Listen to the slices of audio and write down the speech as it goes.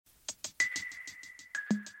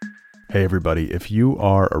Hey everybody, if you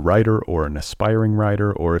are a writer or an aspiring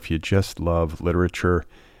writer, or if you just love literature,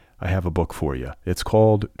 I have a book for you. It's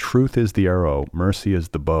called Truth is the Arrow, Mercy is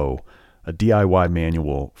the Bow, a DIY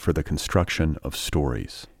manual for the construction of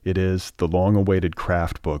stories. It is the long-awaited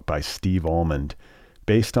craft book by Steve Almond,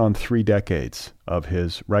 based on 3 decades of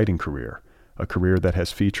his writing career, a career that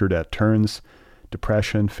has featured at turns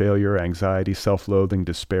depression, failure, anxiety, self-loathing,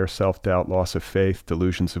 despair, self-doubt, loss of faith,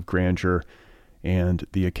 delusions of grandeur, and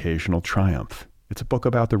the occasional triumph. It's a book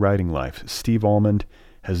about the writing life. Steve Almond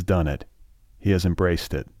has done it. He has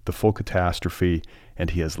embraced it, the full catastrophe, and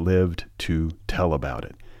he has lived to tell about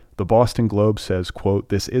it. The Boston Globe says, quote,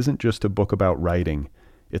 "This isn't just a book about writing,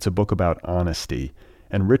 it's a book about honesty."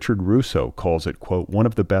 And Richard Russo calls it, quote, "one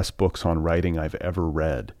of the best books on writing I've ever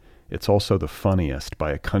read. It's also the funniest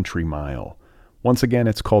by a country mile." Once again,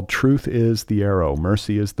 it's called Truth is the Arrow,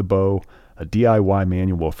 Mercy is the Bow, a DIY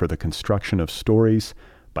manual for the construction of stories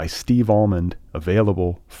by Steve Almond,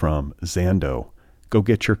 available from Zando. Go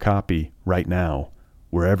get your copy right now,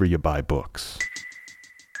 wherever you buy books.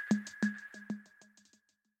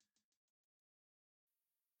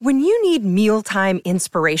 When you need mealtime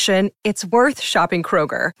inspiration, it's worth shopping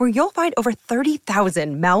Kroger, where you'll find over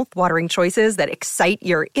 30,000 mouth-watering choices that excite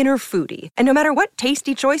your inner foodie. And no matter what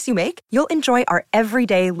tasty choice you make, you'll enjoy our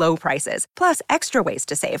everyday low prices, plus extra ways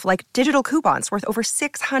to save, like digital coupons worth over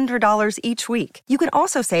 $600 each week. You can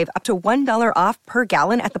also save up to $1 off per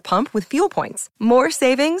gallon at the pump with fuel points. More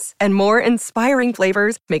savings and more inspiring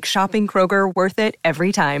flavors make shopping Kroger worth it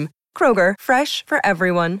every time. Kroger, fresh for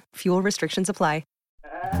everyone. Fuel restrictions apply.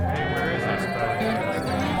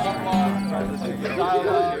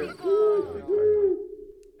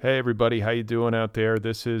 Hey everybody, how you doing out there?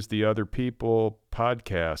 This is the Other People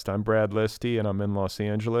podcast. I'm Brad Listy and I'm in Los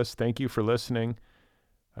Angeles. Thank you for listening.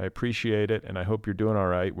 I appreciate it, and I hope you're doing all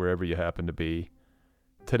right wherever you happen to be.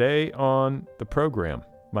 Today on the program,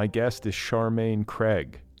 my guest is Charmaine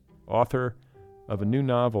Craig, author of a new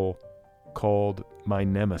novel called My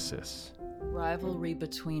Nemesis. Rivalry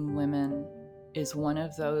between women is one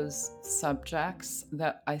of those subjects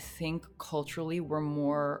that I think culturally we're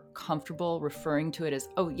more comfortable referring to it as,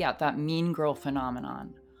 oh yeah, that mean girl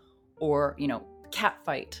phenomenon, or, cat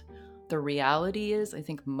fight. The reality is, I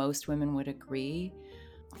think most women would agree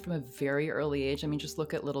from a very early age. Just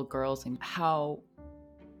look at little girls and how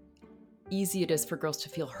easy it is for girls to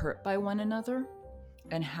feel hurt by one another,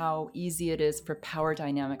 and how easy it is for power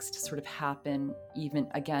dynamics to sort of happen, even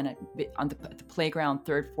again at the playground,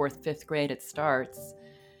 3rd, 4th, 5th grade, it starts.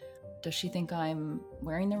 Does she think I'm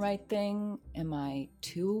wearing the right thing? Am I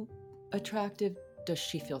too attractive? Does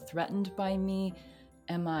she feel threatened by me?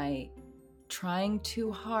 Am I trying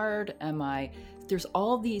too hard? There's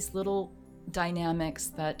all these little dynamics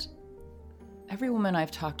that every woman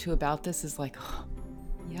I've talked to about this is like, oh,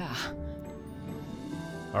 yeah.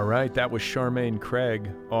 All right, that was Charmaine Craig,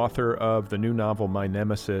 author of the new novel My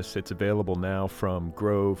Nemesis. It's available now from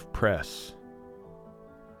Grove Press.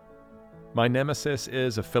 My Nemesis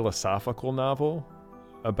is a philosophical novel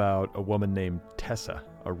about a woman named Tessa,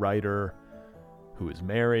 a writer who is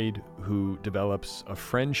married, who develops a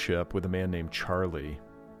friendship with a man named Charlie,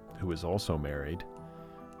 who is also married.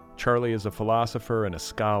 Charlie is a philosopher and a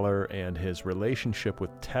scholar, and his relationship with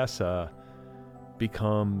Tessa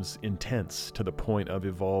becomes intense to the point of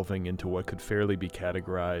evolving into what could fairly be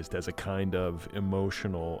categorized as a kind of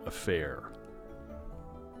emotional affair.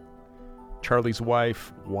 Charlie's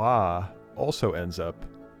wife, Wah, also ends up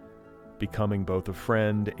becoming both a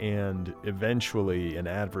friend and eventually an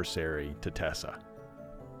adversary to Tessa.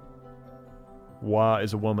 Wah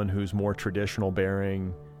is a woman who's more traditional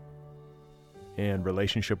bearing and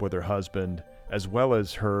relationship with her husband, as well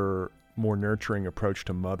as her more nurturing approach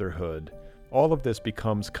to motherhood. All of this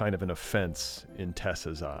becomes kind of an offense in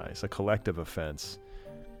Tessa's eyes, a collective offense,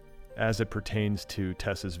 as it pertains to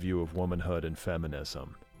Tessa's view of womanhood and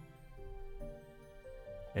feminism.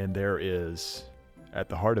 And there is, at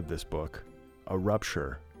the heart of this book, a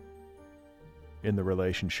rupture in the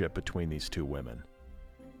relationship between these two women.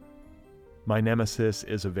 My Nemesis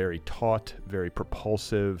is a very taut, very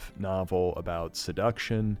propulsive novel about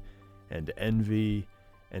seduction and envy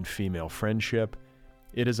and female friendship.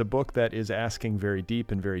 It is a book that is asking very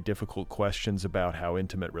deep and very difficult questions about how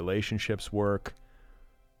intimate relationships work,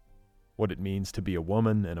 what it means to be a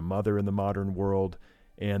woman and a mother in the modern world,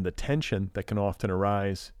 and the tension that can often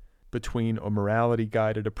arise between a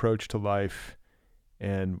morality-guided approach to life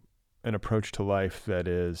and an approach to life that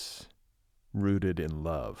is rooted in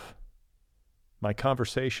love. My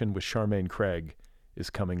conversation with Charmaine Craig is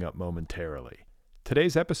coming up momentarily.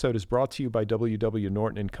 Today's episode is brought to you by W.W.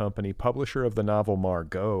 Norton & Company, publisher of the novel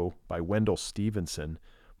Margot by Wendell Stevenson.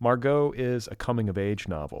 Margot is a coming-of-age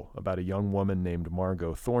novel about a young woman named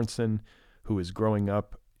Margot Thornton who is growing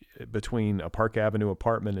up between a Park Avenue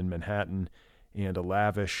apartment in Manhattan and a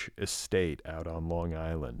lavish estate out on Long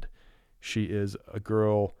Island. She is a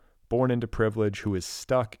girl born into privilege who is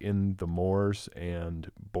stuck in the mores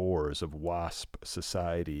and bores of WASP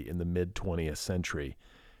society in the mid-20th century.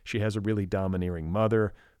 She has a really domineering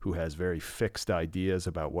mother who has very fixed ideas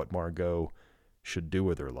about what Margot should do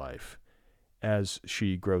with her life. As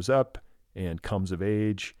she grows up and comes of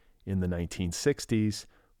age in the 1960s,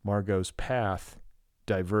 Margot's path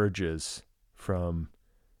diverges from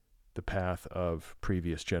the path of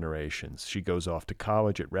previous generations. She goes off to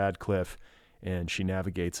college at Radcliffe, and she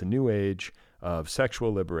navigates a new age of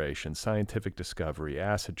sexual liberation, scientific discovery,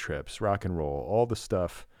 acid trips, rock and roll, all the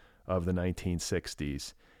stuff of the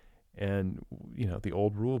 1960s. And, the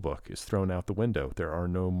old rule book is thrown out the window. There are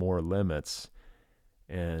no more limits,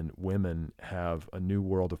 and women have a new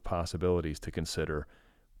world of possibilities to consider.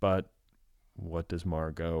 But what does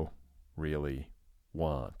Margot really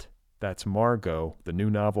want? That's Margot, the new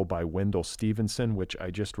novel by Wendell Stevenson, which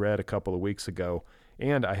I just read a couple of weeks ago.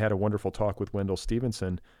 And I had a wonderful talk with Wendell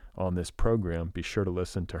Stevenson on this program. Be sure to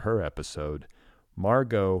listen to her episode.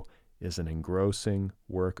 Margot is an engrossing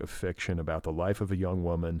work of fiction about the life of a young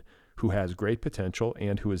woman who has great potential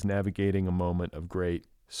and who is navigating a moment of great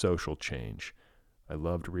social change. I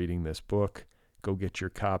loved reading this book. Go get your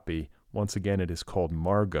copy. Once again, it is called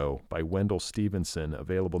Margot by Wendell Stevenson,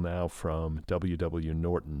 available now from W.W.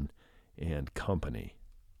 Norton and Company.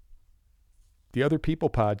 The Other People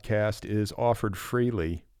podcast is offered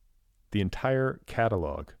freely. The entire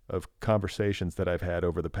catalog of conversations that I've had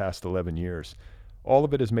over the past 11 years, all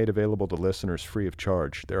of it is made available to listeners free of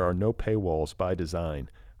charge. There are no paywalls by design.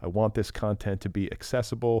 I want this content to be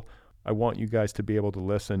accessible. I want you guys to be able to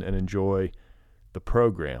listen and enjoy the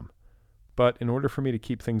program. But in order for me to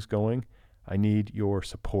keep things going, I need your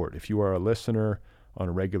support. If you are a listener on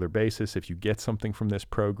a regular basis, if you get something from this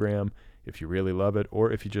program, if you really love it,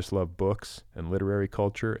 or if you just love books and literary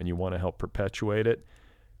culture and you want to help perpetuate it,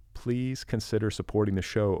 please consider supporting the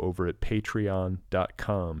show over at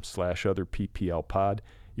patreon.com/otherpplpod.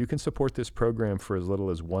 You can support this program for as little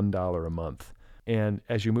as $1 a month. And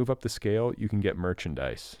as you move up the scale, you can get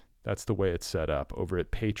merchandise. That's the way it's set up over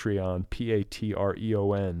at Patreon,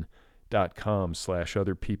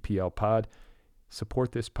 patreon.com/otherpplpod.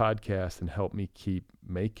 Support this podcast and help me keep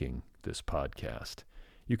making this podcast.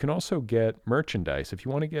 You can also get merchandise. If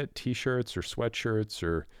you want to get t-shirts or sweatshirts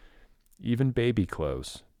or even baby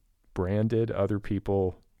clothes, branded Other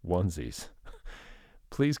People onesies,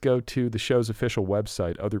 please go to the show's official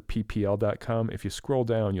website, otherppl.com. If you scroll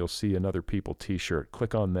down, you'll see an Other People t-shirt.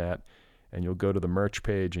 Click on that, and you'll go to the merch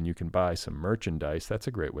page, and you can buy some merchandise. That's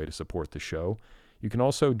a great way to support the show. You can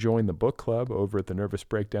also join the book club over at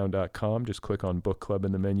thenervousbreakdown.com. Just click on book club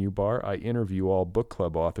in the menu bar. I interview all book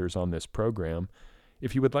club authors on this program.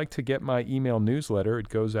 If you would like to get my email newsletter, it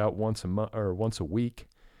goes out once a week.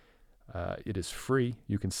 It is free.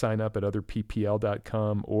 You can sign up at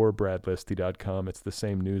otherppl.com or bradlisty.com. It's the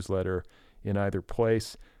same newsletter in either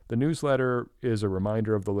place. The newsletter is a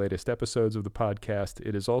reminder of the latest episodes of the podcast.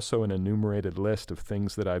 It is also an enumerated list of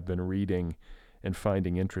things that I've been reading and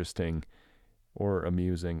finding interesting or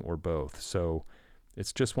amusing or both. So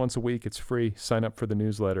it's just once a week. It's free. Sign up for the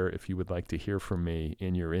newsletter if you would like to hear from me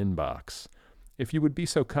in your inbox. If you would be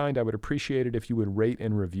so kind, I would appreciate it if you would rate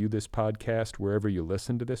and review this podcast wherever you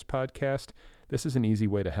listen to this podcast. This is an easy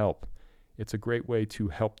way to help. It's a great way to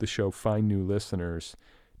help the show find new listeners.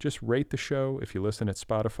 Just rate the show if you listen at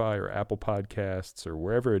Spotify or Apple Podcasts or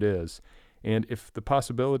wherever it is. And if the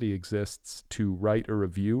possibility exists to write a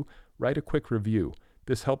review, write a quick review.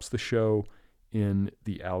 This helps the show in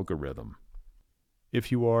the algorithm.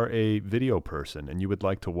 If you are a video person and you would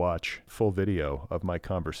like to watch full video of my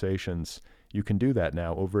conversations, you can do that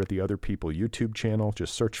now over at the Other People YouTube channel.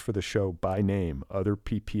 Just search for the show by name, Other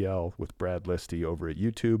PPL with Brad Listy over at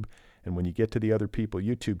YouTube. And when you get to the Other People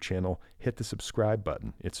YouTube channel, hit the subscribe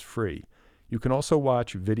button. It's free. You can also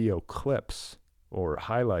watch video clips or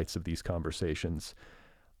highlights of these conversations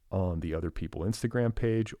on the Other People Instagram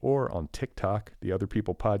page or on TikTok. The Other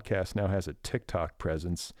People podcast now has a TikTok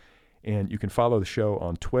presence. And you can follow the show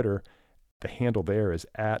on Twitter. The handle there is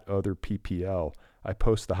 @OtherPPL. I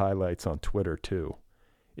post the highlights on Twitter too.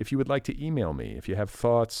 If you would like to email me, if you have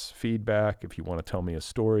thoughts, feedback, if you want to tell me a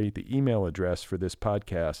story, the email address for this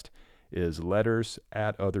podcast is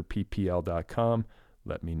letters@otherppl.com.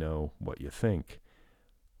 Let me know what you think.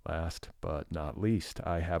 Last but not least,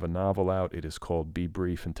 I have a novel out. It is called Be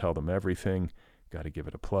Brief and Tell Them Everything. Got to give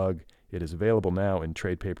it a plug. It is available now in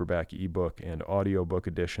trade paperback, ebook, and audiobook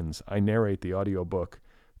editions. I narrate the audiobook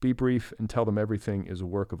Be Brief and Tell Them Everything is a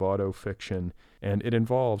work of autofiction, and it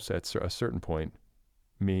involves, at a certain point,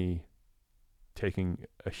 me taking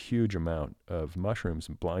a huge amount of mushrooms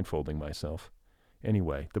and blindfolding myself.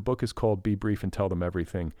 Anyway, the book is called Be Brief and Tell Them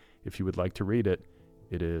Everything. If you would like to read it,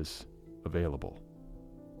 it is available.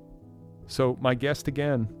 So my guest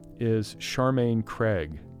again is Charmaine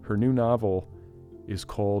Craig. Her new novel is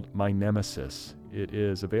called My Nemesis. It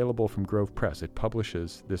is available from Grove Press. It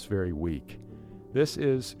publishes this very week. This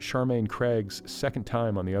is Charmaine Craig's second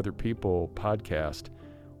time on the Other People podcast.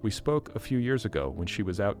 We spoke a few years ago when she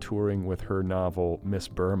was out touring with her novel Miss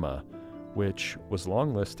Burma, which was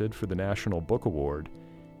longlisted for the National Book Award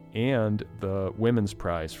and the Women's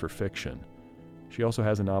Prize for Fiction. She also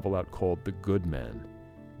has a novel out called The Good Men,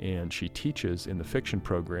 and she teaches in the fiction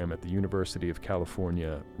program at the University of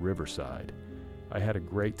California, Riverside. I had a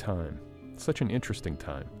great time, such an interesting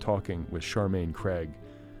time, talking with Charmaine Craig,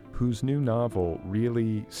 whose new novel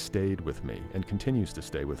really stayed with me and continues to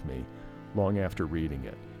stay with me long after reading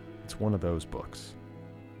it. It's one of those books.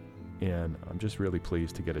 And I'm just really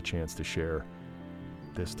pleased to get a chance to share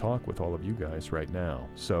this talk with all of you guys right now.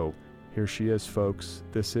 So here she is, folks.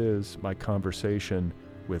 This is my conversation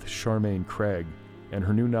with Charmaine Craig, and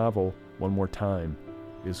her new novel, one more time,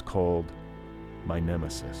 is called My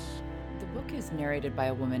Nemesis. The book is narrated by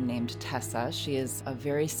a woman named Tessa. She is a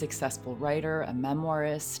very successful writer, a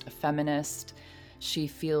memoirist, a feminist. She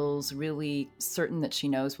feels really certain that she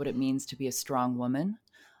knows what it means to be a strong woman,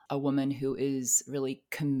 a woman who is really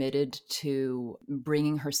committed to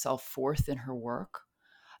bringing herself forth in her work.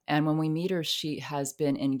 And when we meet her, she has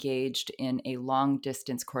been engaged in a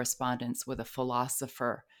long-distance correspondence with a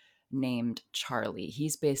philosopher named Charlie.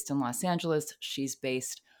 He's based in Los Angeles. She's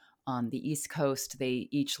based on the East Coast. They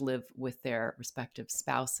each live with their respective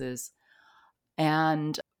spouses.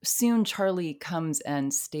 And soon Charlie comes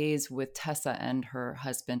and stays with Tessa and her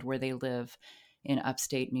husband where they live in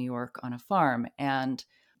upstate New York on a farm. And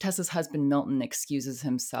Tessa's husband, Milton, excuses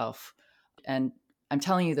himself. And I'm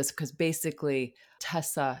telling you this because basically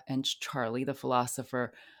Tessa and Charlie, the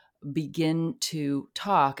philosopher, begin to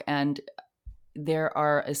talk. And there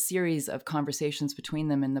are a series of conversations between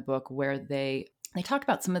them in the book where they talk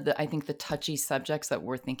about some of the, I think, the touchy subjects that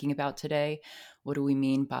we're thinking about today. What do we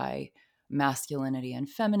mean by masculinity and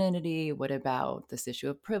femininity? What about this issue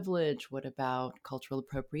of privilege? What about cultural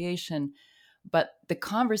appropriation? But the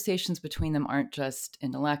conversations between them aren't just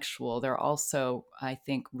intellectual. They're also, I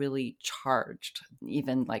think, really charged,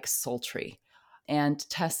 even like sultry. And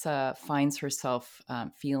Tessa finds herself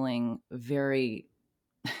feeling very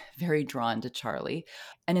very drawn to Charlie.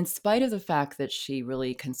 And in spite of the fact that she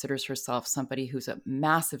really considers herself somebody who's a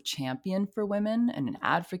massive champion for women and an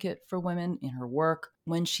advocate for women in her work,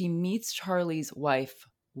 when she meets Charlie's wife,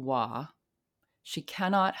 Wah, she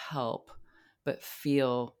cannot help but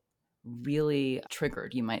feel really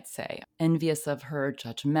triggered, you might say, envious of her,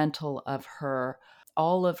 judgmental of her,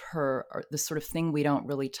 all of her, the sort of thing we don't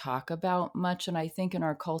really talk about much, and I think in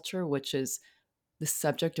our culture, which is the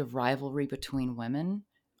subject of rivalry between women.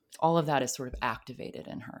 All of that is sort of activated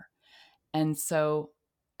in her. And so,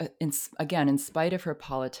 in spite of her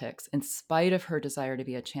politics, in spite of her desire to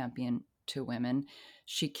be a champion to women,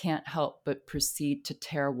 she can't help but proceed to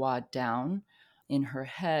tear Wad down in her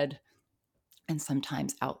head and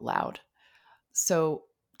sometimes out loud. So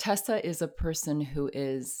Tessa is a person who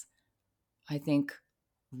is, I think,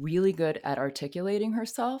 really good at articulating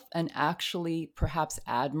herself and actually perhaps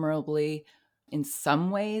admirably, in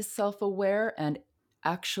some ways, self-aware and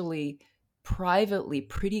actually privately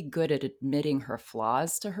pretty good at admitting her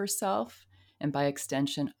flaws to herself and by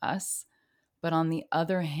extension us. But on the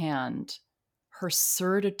other hand, her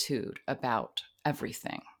certitude about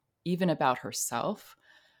everything, even about herself,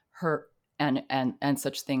 her and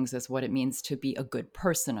such things as what it means to be a good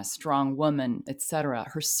person, a strong woman, etc.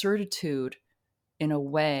 Her certitude in a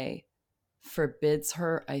way forbids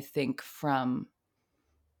her, I think, from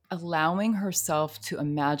allowing herself to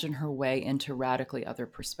imagine her way into radically other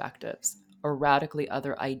perspectives or radically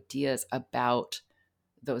other ideas about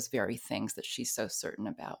those very things that she's so certain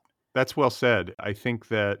about. That's well said. I think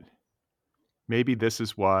that maybe this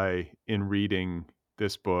is why in reading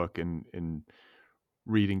this book and in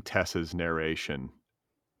reading Tessa's narration,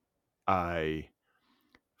 I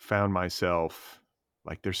found myself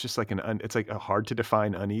like there's just like it's like a hard to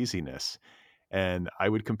define uneasiness. And I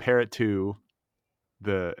would compare it to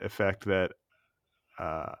the effect that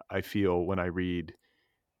I feel when I read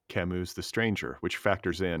Camus' The Stranger, which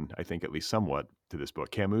factors in, I think, at least somewhat to this book.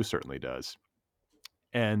 Camus certainly does.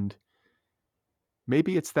 And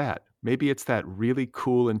maybe it's that. Maybe it's that really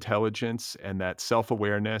cool intelligence and that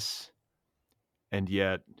self-awareness, and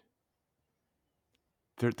yet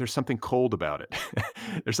there's something cold about it.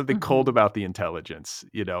 There's something cold about the intelligence,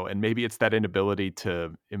 and maybe it's that inability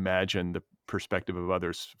to imagine the perspective of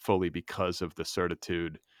others fully because of the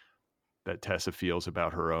certitude that Tessa feels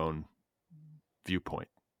about her own viewpoint.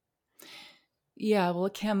 Yeah, well,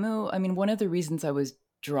 Camus, I mean, one of the reasons I was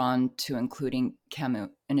drawn to including Camus,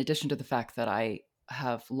 in addition to the fact that I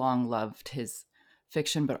have long loved his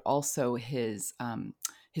fiction, but also his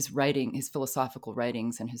writing, his philosophical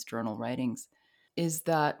writings and his journal writings, is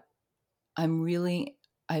that I've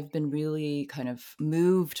been really kind of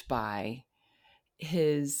moved by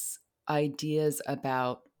his ideas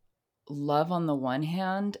about love on the one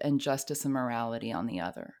hand and justice and morality on the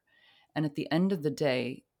other. And at the end of the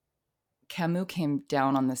day, Camus came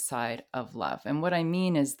down on the side of love. And what I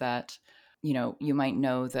mean is that, you might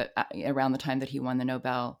know that around the time that he won the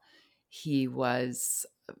Nobel, he was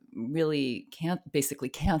really basically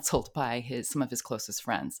canceled by some of his closest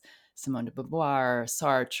friends, Simone de Beauvoir,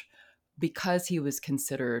 Sartre, because he was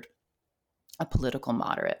considered a political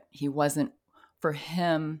moderate. He wasn't, for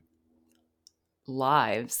him,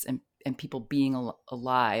 lives and people being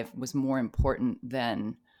alive was more important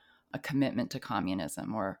than a commitment to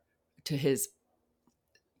communism or to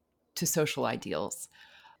social ideals.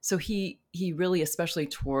 So he really, especially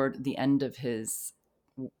toward the end of his,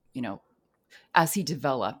 as he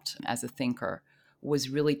developed as a thinker, was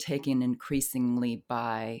really taken increasingly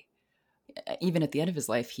by, even at the end of his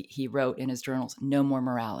life, he wrote in his journals, no more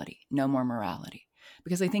morality, no more morality.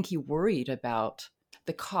 Because I think he worried about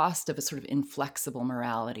the cost of a sort of inflexible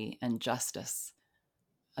morality and justice,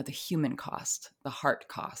 the human cost, the heart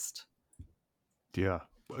cost. Yeah.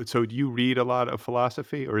 So do you read a lot of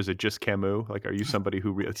philosophy, or is it just Camus? Like, are you somebody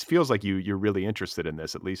who it feels like you're really interested in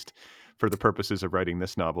this, at least for the purposes of writing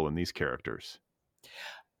this novel and these characters?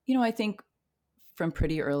 I think from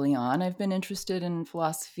pretty early on, I've been interested in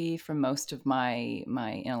philosophy for most of my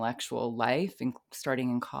intellectual life, starting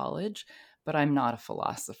in college, but I'm not a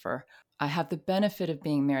philosopher. I have the benefit of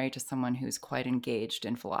being married to someone who's quite engaged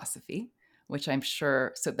in philosophy, which I'm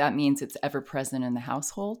sure, so that means it's ever present in the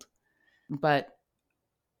household. But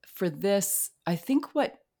for this, I think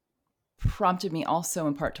what prompted me also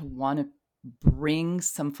in part to want to bring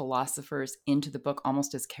some philosophers into the book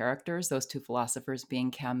almost as characters, those two philosophers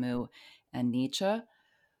being Camus and Nietzsche,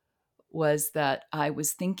 was that I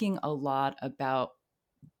was thinking a lot about,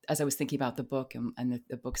 as I was thinking about the book and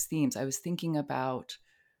the book's themes, I was thinking about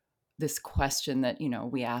this question that,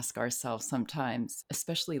 we ask ourselves sometimes,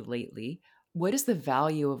 especially lately. What is the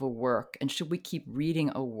value of a work? And should we keep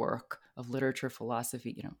reading a work of literature,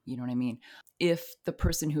 philosophy, you know what I mean? If the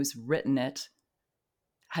person who's written it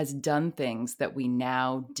has done things that we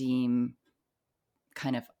now deem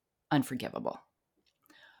kind of unforgivable.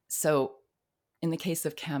 So in the case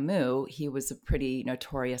of Camus, he was a pretty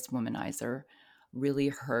notorious womanizer, really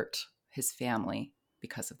hurt his family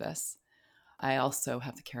because of this. I also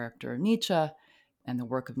have the character of Nietzsche and the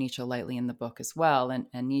work of Nietzsche lightly in the book as well.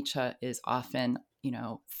 And Nietzsche is often,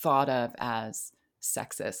 thought of as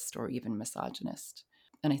sexist or even misogynist.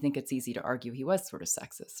 And I think it's easy to argue he was sort of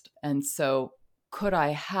sexist. And so could I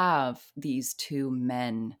have these two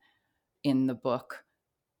men in the book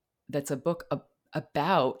that's a book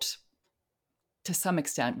about, to some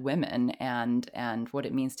extent, women and what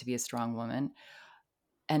it means to be a strong woman,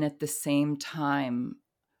 and at the same time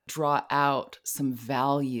draw out some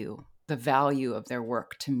value, the value of their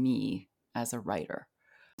work to me as a writer.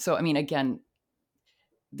 So, I mean, again,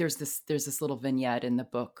 there's this little vignette in the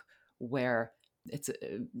book where it's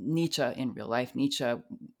Nietzsche in real life. Nietzsche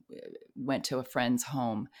went to a friend's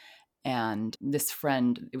home, and this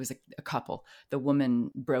friend, it was a couple, the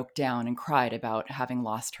woman broke down and cried about having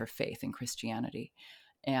lost her faith in Christianity.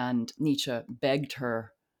 And Nietzsche begged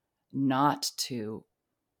her not to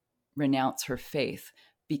renounce her faith,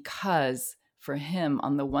 because for him,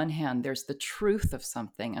 on the one hand, there's the truth of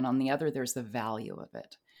something, and on the other, there's the value of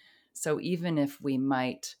it. So even if we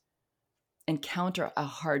might encounter a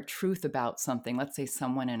hard truth about something, let's say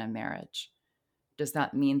someone in a marriage, does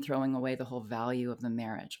that mean throwing away the whole value of the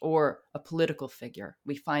marriage? Or a political figure,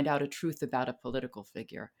 we find out a truth about a political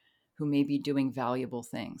figure who may be doing valuable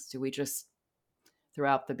things. Do we just throw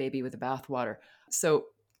out the baby with the bathwater? So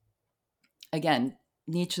again,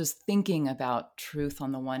 Nietzsche's thinking about truth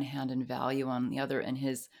on the one hand and value on the other, and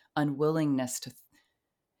his unwillingness to,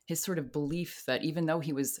 his sort of belief that even though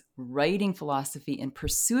he was writing philosophy in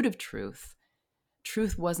pursuit of truth,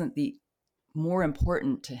 truth wasn't the more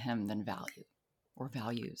important to him than value or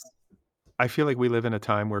values. I feel like we live in a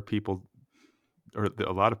time where people, or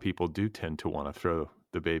a lot of people, do tend to want to throw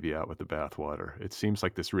the baby out with the bathwater. It seems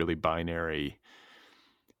like this really binary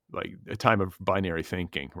like a time of binary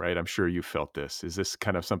thinking, right? I'm sure you felt this. Is this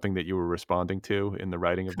kind of something that you were responding to in the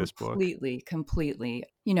writing of this book? Completely, completely.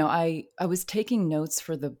 I was taking notes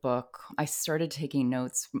for the book. I started taking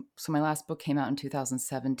notes. So my last book came out in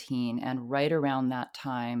 2017, and right around that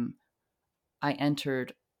time, I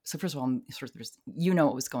entered. So first of all, sort of there's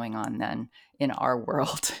what was going on then in our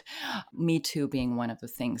world. Me Too being one of the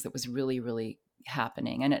things that was really, really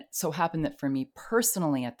happening, and it so happened that for me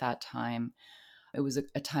personally at that time, it was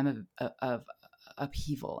a time of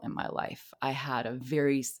upheaval in my life. I had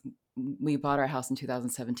we bought our house in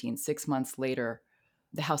 2017. 6 months later,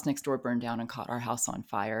 the house next door burned down and caught our house on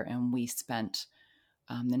fire. And we spent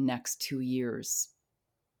the next 2 years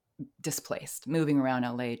displaced, moving around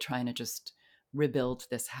LA, trying to just rebuild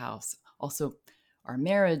this house. Also, our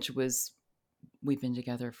marriage we've been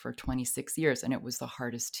together for 26 years, and it was the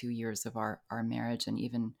hardest 2 years of our marriage. And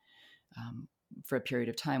even for a period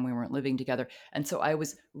of time, we weren't living together. And so I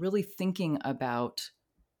was really thinking about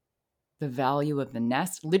the value of the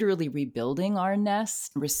nest, literally rebuilding our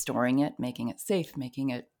nest, restoring it, making it safe,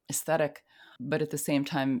 making it aesthetic, but at the same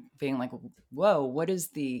time being like, whoa, what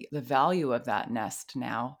is the value of that nest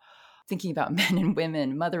now? Thinking about men and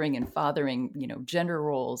women, mothering and fathering, gender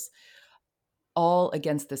roles, all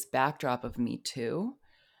against this backdrop of Me Too.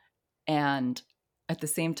 And at the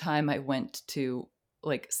same time, I went to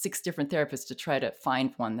like 6 different therapists to try to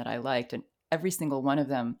find one that I liked. And every single one of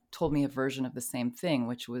them told me a version of the same thing,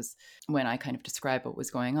 which was when I kind of described what was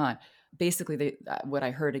going on. Basically, what I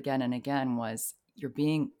heard again and again was,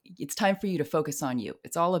 it's time for you to focus on you.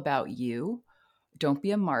 It's all about you. Don't be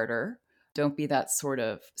a martyr. Don't be that sort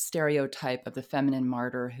of stereotype of the feminine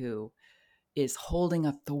martyr who is holding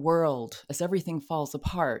up the world as everything falls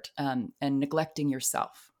apart, and neglecting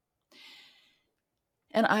yourself.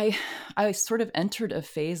 And I sort of entered a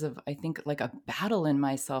phase of, I think, like a battle in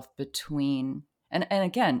myself between, and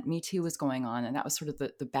again, Me Too was going on, and that was sort of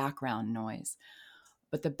the background noise.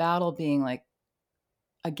 But the battle being like,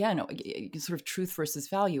 again, sort of truth versus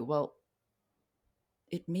value. Well,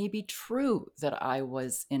 it may be true that I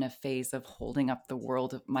was in a phase of holding up the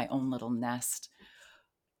world of my own little nest.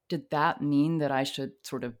 Did that mean that I should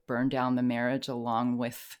sort of burn down the marriage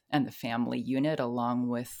and the family unit along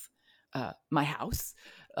with my house,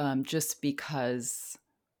 just because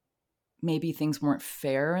maybe things weren't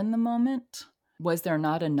fair in the moment? Was there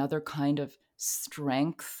not another kind of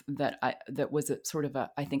strength that was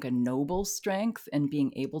I think a noble strength in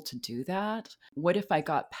being able to do that? What if I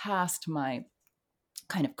got past my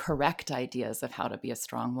kind of correct ideas of how to be a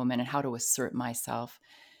strong woman and how to assert myself,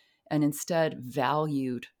 and instead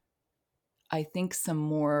valued, I think, some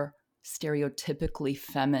more stereotypically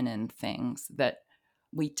feminine things that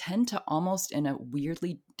we tend to, almost in a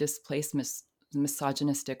weirdly displaced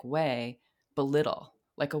misogynistic way, belittle,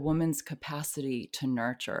 like a woman's capacity to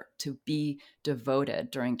nurture, to be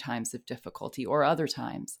devoted during times of difficulty or other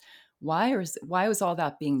times. Why was all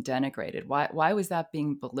that being denigrated? Why was that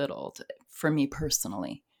being belittled for me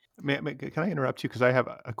personally? Can I interrupt you? Because I have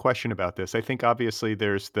a question about this. I think obviously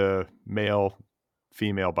there's the male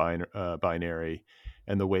female binary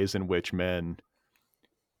and the ways in which men,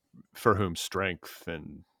 for whom strength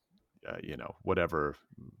and whatever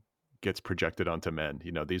gets projected onto men,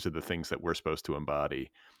 these are the things that we're supposed to embody.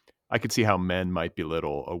 I could see how men might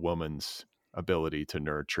belittle a woman's ability to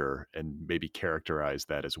nurture and maybe characterize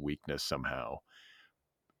that as weakness somehow.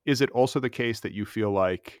 Is it also the case that you feel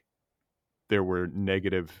like there were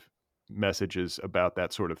negative messages about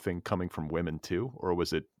that sort of thing coming from women too, or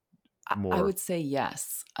was it I more? would say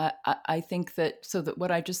yes. I think that, so that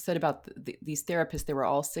what I just said about these therapists, they were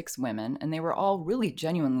all 6 women, and they were all really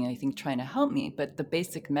genuinely, I think, trying to help me. But the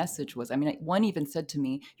basic message was, I mean, one even said to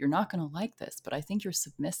me, "You're not going to like this, but I think you're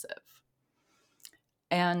submissive."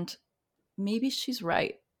 And maybe she's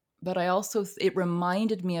right. But it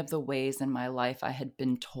reminded me of the ways in my life I had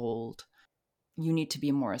been told, you need to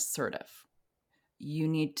be more assertive. You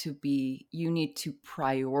need to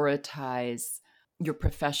prioritize your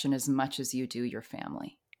profession as much as you do your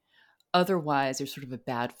family. Otherwise, you're sort of a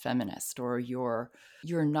bad feminist, or you're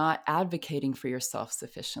not advocating for yourself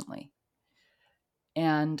sufficiently.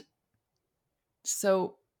 And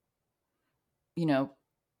so,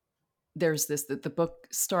 there's this, that the book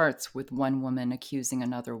starts with one woman accusing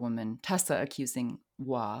another woman, Tessa accusing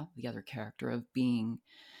Wa, the other character, of being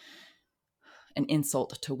an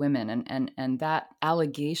insult to women. And that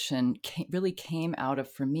allegation really came out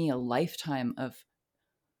of, for me, a lifetime of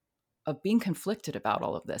being conflicted about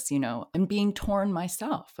all of this, and being torn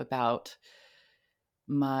myself about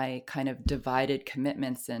my kind of divided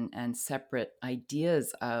commitments and separate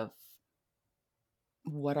ideas of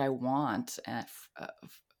what I want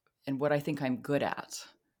and what I think I'm good at.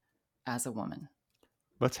 as a woman.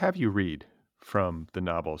 Let's have you read from the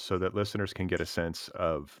novel so that listeners can get a sense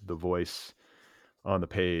of the voice on the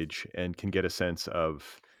page and can get a sense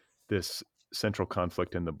of this central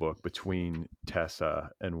conflict in the book between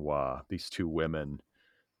Tessa and Wa, these two women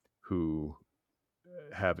who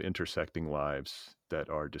have intersecting lives that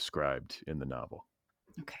are described in the novel.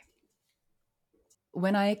 Okay.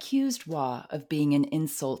 When I accused Wa of being an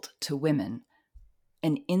insult to women,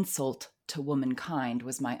 an insult to womankind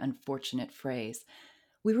was my unfortunate phrase.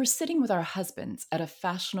 We were sitting with our husbands at a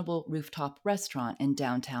fashionable rooftop restaurant in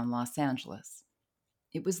downtown Los Angeles.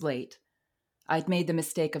 It was late. I'd made the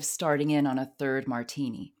mistake of starting in on a third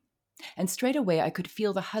martini. And straight away I could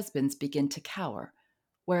feel the husbands begin to cower,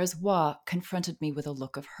 whereas Wa confronted me with a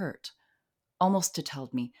look of hurt, almost to tell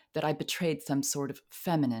me that I betrayed some sort of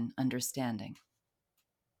feminine understanding.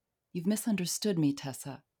 "You've misunderstood me,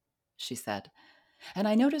 Tessa," she said, and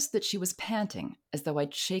I noticed that she was panting as though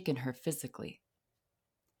I'd shaken her physically.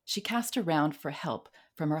 She cast around for help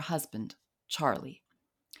from her husband, Charlie,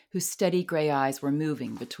 whose steady gray eyes were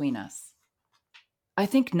moving between us. "I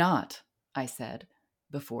think not," I said,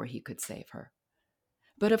 before he could save her.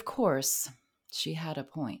 But of course, she had a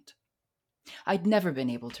point. I'd never been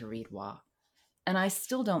able to read Wa, and I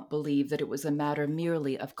still don't believe that it was a matter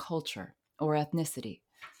merely of culture or ethnicity.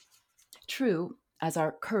 True, as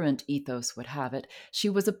our current ethos would have it, she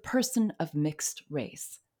was a person of mixed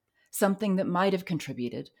race, something that might have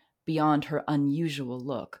contributed, beyond her unusual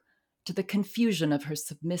look, to the confusion of her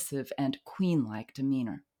submissive and queen-like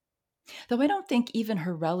demeanor. Though I don't think even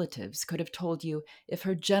her relatives could have told you if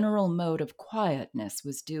her general mode of quietness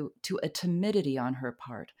was due to a timidity on her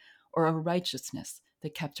part or a righteousness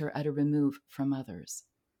that kept her at a remove from others.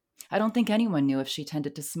 I don't think anyone knew if she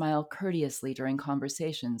tended to smile courteously during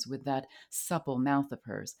conversations with that supple mouth of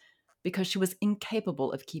hers, because she was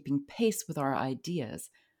incapable of keeping pace with our ideas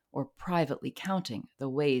or privately counting the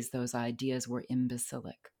ways those ideas were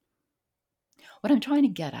imbecilic. What I'm trying to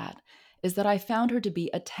get at is that I found her to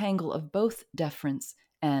be a tangle of both deference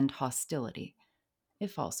and hostility,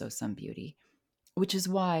 if also some beauty, which is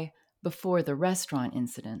why, before the restaurant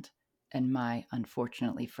incident and my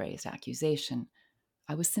unfortunately phrased accusation,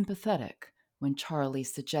 I was sympathetic when Charlie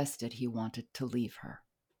suggested he wanted to leave her.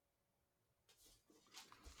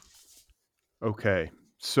 Okay.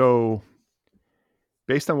 So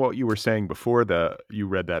based on what you were saying before you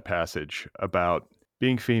read that passage about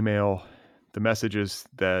being female, the messages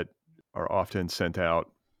that are often sent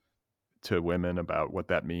out to women about what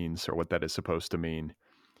that means or what that is supposed to mean,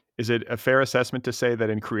 is it a fair assessment to say that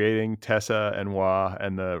in creating Tessa and Wa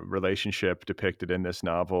and the relationship depicted in this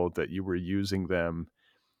novel that you were using them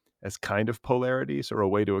as kind of polarities or a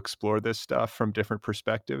way to explore this stuff from different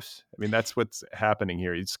perspectives? I mean, that's what's happening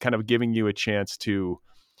here. It's kind of giving you a chance to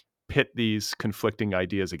pit these conflicting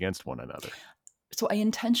ideas against one another. So I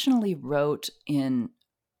intentionally wrote in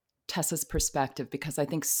Tessa's perspective because I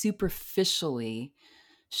think superficially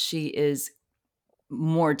she is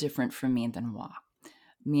more different from me than Wa.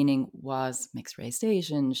 Meaning Wa's mixed-race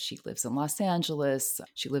Asian, she lives in Los Angeles,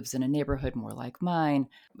 she lives in a neighborhood more like mine.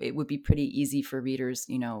 It would be pretty easy for readers,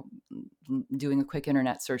 doing a quick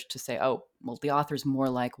internet search to say, oh, well, the author's more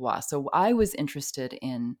like Wa. So I was interested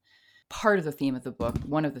in part of the theme of the book.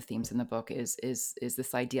 One of the themes in the book is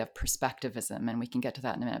this idea of perspectivism, and we can get to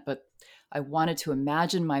that in a minute. But I wanted to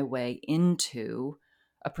imagine my way into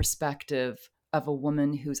a perspective of a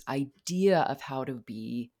woman whose idea of how to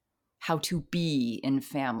be in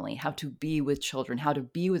family, how to be with children, how to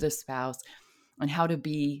be with a spouse, and how to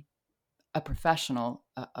be a professional,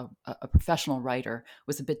 a professional writer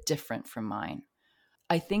was a bit different from mine.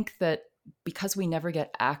 I think that because we never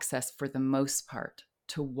get access, for the most part,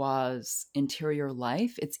 to Wa's interior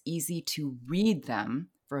life, it's easy to read them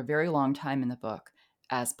for a very long time in the book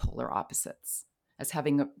as polar opposites, as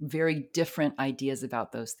having very different ideas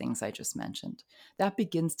about those things I just mentioned. That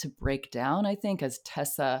begins to break down, I think, as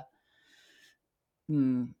Tessa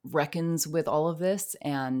reckons with all of this.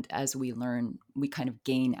 And as we learn, we kind of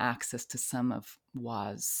gain access to some of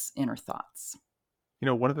Wa's inner thoughts.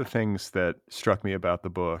 One of the things that struck me about the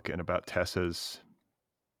book and about Tessa's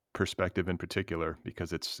perspective in particular,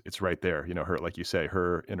 because it's right there, her, like you say,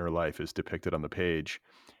 her inner life is depicted on the page,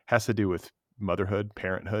 has to do with motherhood,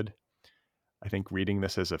 parenthood. I think reading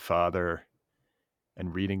this as a father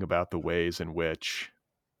and reading about the ways in which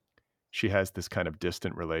she has this kind of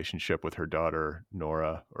distant relationship with her daughter,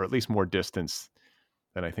 Nora, or at least more distance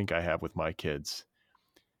than I think I have with my kids.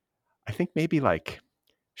 I think maybe like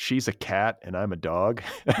she's a cat and I'm a dog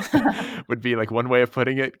would be like one way of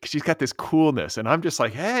putting it. 'Cause she's got this coolness and I'm just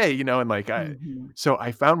like, hey, and like, so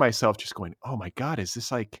I found myself just going, oh my God, is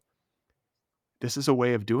this like this is a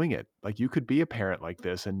way of doing it. Like, you could be a parent like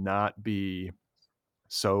this and not be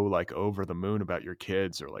so like over the moon about your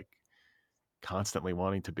kids, or like constantly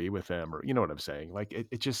wanting to be with them, or you know what I'm saying? Like,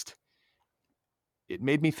 it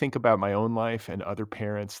made me think about my own life and other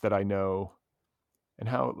parents that I know, and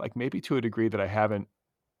how, like, maybe to a degree that I haven't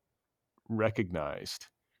recognized,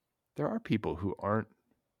 there are people who aren't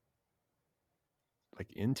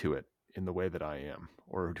like into it in the way that I am,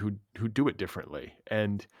 or who do it differently.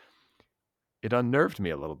 And it unnerved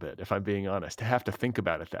me a little bit, if I'm being honest, to have to think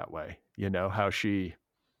about it that way. You know, how she,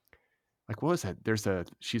 like, what was that?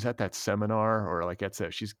 She's at that seminar, or like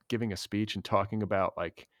she's giving a speech and talking about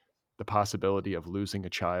like the possibility of losing a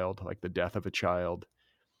child, like the death of a child.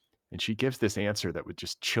 And she gives this answer that would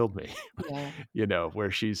just chill me, Yeah. you know, where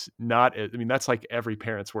she's not, I mean, that's like every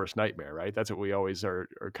parent's worst nightmare, right? That's what we always are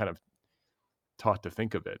kind of taught to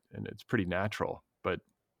think of it. And it's pretty natural, but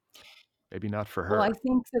maybe not for Well, I her.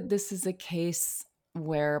 think that this is a case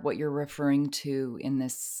where what you're referring to in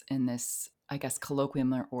this I guess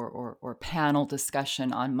colloquium or panel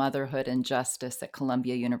discussion on motherhood and justice at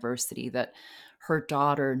Columbia University that her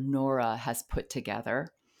daughter Nora has put together,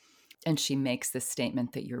 and she makes this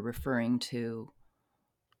statement that you're referring to.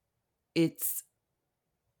 It's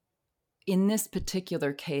in this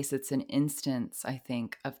particular case, it's an instance, I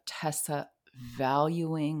think, of Tessa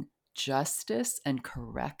valuing justice and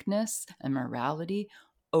correctness and morality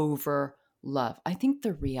over love. I think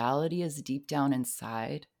the reality is deep down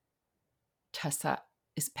inside, Tessa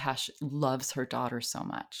is loves her daughter so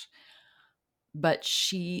much, but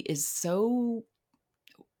she is so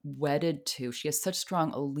wedded to, she has such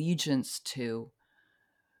strong allegiance to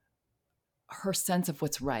her sense of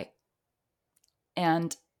what's right.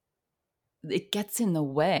 And it gets in the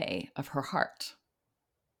way of her heart.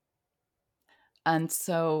 And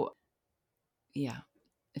so, yeah,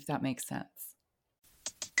 if that makes sense.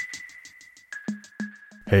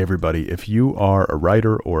 Hey, everybody, if you are a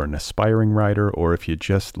writer or an aspiring writer, or if you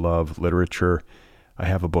just love literature, I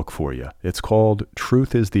have a book for you. It's called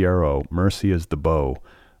Truth is the Arrow, Mercy is the Bow,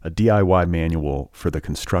 a DIY manual for the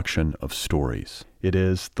construction of stories. It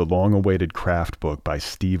is the long-awaited craft book by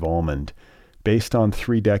Steve Almond, based on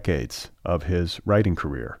 3 decades of his writing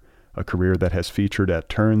career, a career that has featured at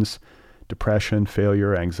turns depression,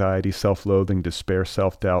 failure, anxiety, self-loathing, despair,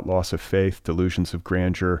 self-doubt, loss of faith, delusions of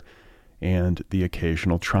grandeur, and the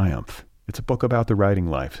occasional triumph. It's a book about the writing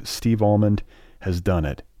life. Steve Almond has done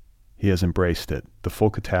it. He has embraced it, the full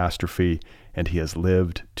catastrophe, and he has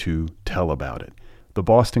lived to tell about it. The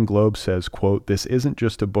Boston Globe says, quote, "This isn't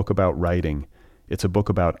just a book about writing, it's a book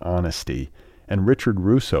about honesty." And Richard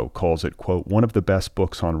Russo calls it, quote, "one of the best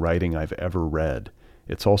books on writing I've ever read.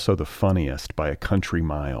 It's also the funniest by a country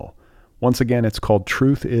mile." Once again, it's called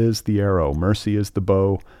Truth is the Arrow, Mercy is the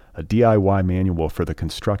Bow, a DIY manual for the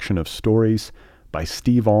construction of stories by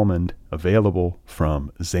Steve Almond, available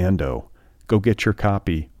from Zando. Go get your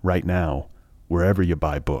copy right now, wherever you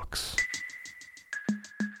buy books.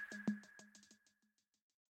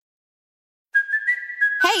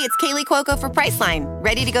 Hey, it's Kaylee Cuoco for Priceline.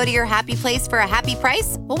 Ready to go to your happy place for a happy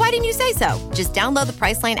price? Well, why didn't you say so? Just download the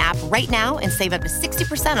Priceline app right now and save up to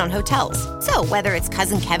 60% on hotels. So whether it's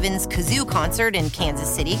Cousin Kevin's Kazoo Concert in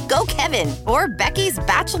Kansas City, go Kevin, or Becky's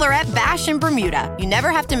Bachelorette Bash in Bermuda, you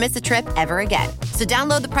never have to miss a trip ever again. So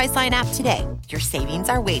download the Priceline app today. Your savings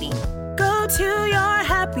are waiting. Go to your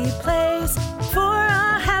happy place for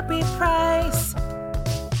a happy price.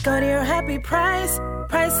 Go to your happy price,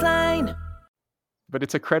 Priceline. But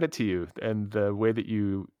it's a credit to you, and the way that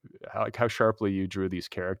how sharply you drew these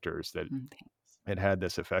characters, that it had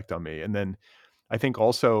this effect on me. And then I think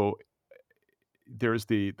also there's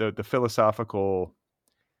the philosophical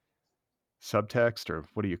subtext, or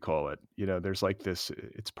what do you call it? You know, there's like this,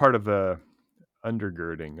 it's part of the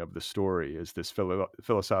undergirding of the story, is this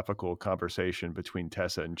philosophical conversation between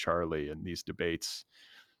Tessa and Charlie, and these debates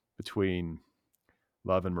between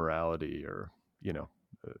love and morality, or, you know,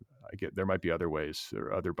 I get there might be other ways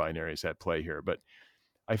or other binaries at play here, but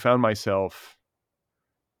I found myself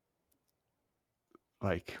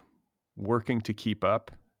like working to keep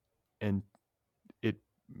up, and it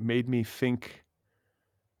made me think,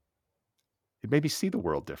 it made me see the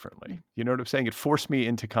world differently. You know what I'm saying? It forced me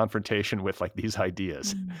into confrontation with like these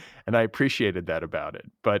ideas, and I appreciated that about it.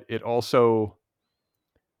 But it also,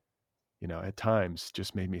 you know, at times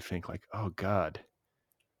just made me think like, oh God,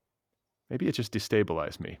 maybe it just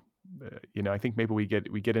destabilized me. You know, I think maybe we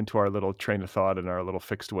get into our little train of thought and our little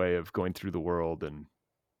fixed way of going through the world, and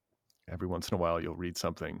every once in a while you'll read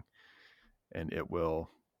something and it will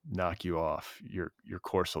knock you off your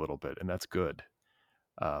course a little bit, and that's good.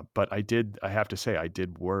 But I have to say, I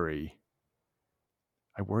did worry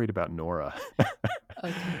I worried about Nora,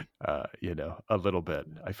 Okay. a little bit.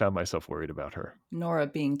 I found myself worried about her. Nora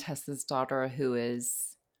being Tessa's daughter, who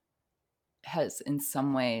has in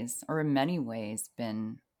some ways or in many ways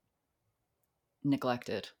been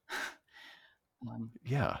neglected.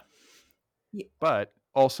 Yeah. Y- But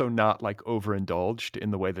also not like overindulged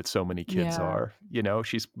in the way that so many kids Yeah. are.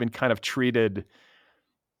 She's been kind of treated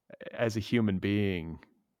as a human being,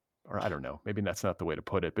 or I don't know, maybe that's not the way to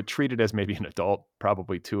put it, but treated as maybe an adult,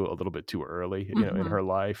 probably a little bit too early, in Mhm. her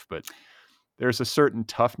life. But there's a certain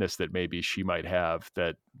toughness that maybe she might have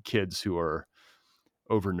that kids who are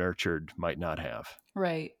over nurtured might not have.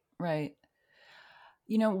 Right, right.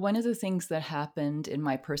 One of the things that happened in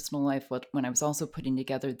my personal life when I was also putting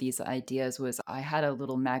together these ideas was I had a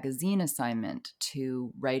little magazine assignment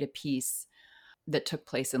to write a piece that took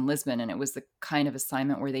place in Lisbon. And it was the kind of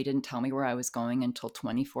assignment where they didn't tell me where I was going until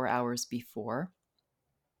 24 hours before.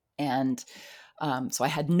 And so I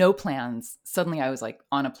had no plans. Suddenly I was like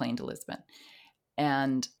on a plane to Lisbon.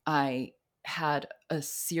 And I had a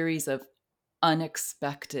series of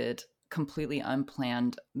unexpected, completely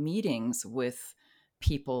unplanned meetings with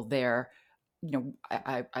people there.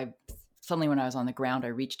 I suddenly, when I was on the ground, I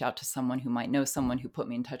reached out to someone who might know someone who put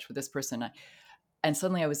me in touch with this person. And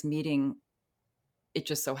suddenly I was meeting, it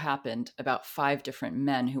just so happened, about 5 different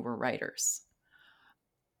men who were writers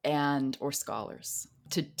or scholars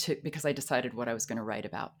because I decided what I was going to write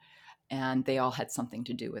about. And they all had something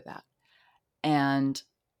to do with that. And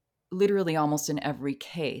literally almost in every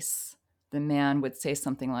case, the man would say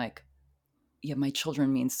something like, yeah, my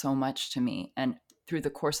children mean so much to me. And through the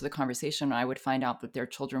course of the conversation, I would find out that their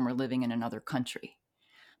children were living in another country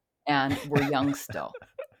and were young still.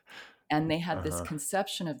 And they had this Uh-huh.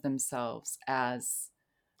 conception of themselves as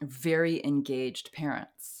very engaged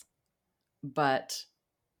parents. But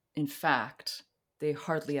in fact, they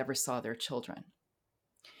hardly ever saw their children.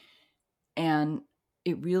 And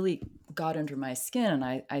it really got under my skin.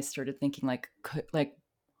 And I started thinking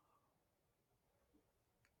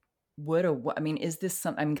is this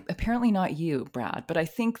apparently not you, Brad, but I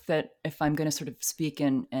think that if I'm going to sort of speak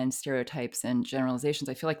in stereotypes and generalizations,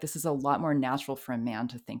 I feel like this is a lot more natural for a man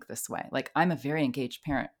to think this way. Like, I'm a very engaged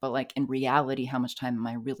parent, but like in reality, how much time am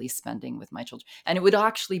I really spending with my children? And it would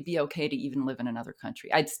actually be okay to even live in another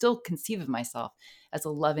country. I'd still conceive of myself as a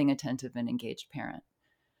loving, attentive, and engaged parent.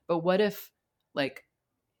 But what if, like,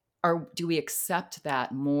 do we accept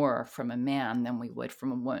that more from a man than we would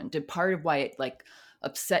from a woman? Did part of why it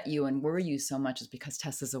upset you and worry you so much is because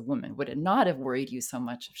Tessa's a woman? Would it not have worried you so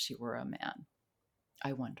much if she were a man?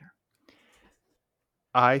 I wonder.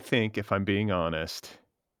 I think, if I'm being honest,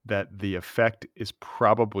 that the effect is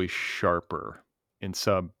probably sharper in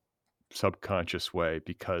some subconscious way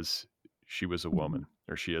because she was a woman,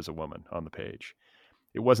 or she is a woman on the page.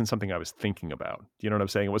 It wasn't something I was thinking about. Do you know what I'm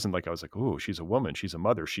saying? It wasn't like I was like, oh, she's a woman, she's a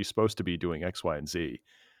mother, she's supposed to be doing X, Y, and Z.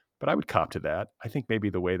 But I would cop to that. I think maybe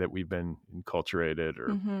the way that we've been enculturated,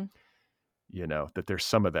 or, that there's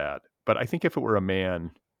some of that. But I think if it were a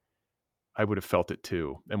man, I would have felt it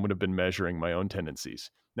too and would have been measuring my own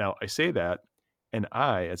tendencies. Now, I say that, and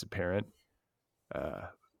I, as a parent,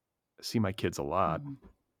 see my kids a lot,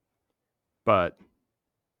 but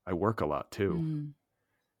I work a lot too,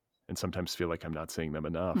 and sometimes feel like I'm not seeing them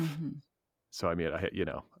enough. So, I mean, I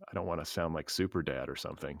don't want to sound like super dad or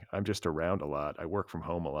something. I'm just around a lot. I work from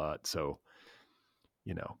home a lot. So,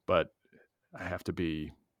 but I have to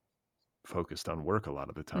be focused on work a lot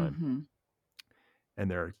of the time.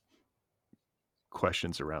 And there are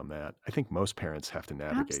questions around that. I think most parents have to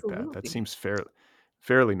navigate that. That Absolutely. seems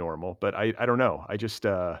fairly normal, but I don't know. I just,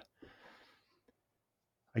 I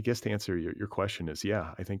guess to answer your question is,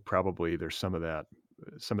 yeah, I think probably there's some of that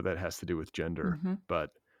has to do with gender, but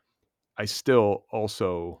I still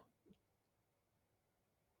also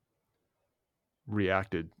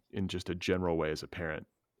reacted in just a general way as a parent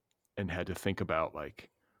and had to think about, like,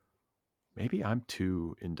 maybe I'm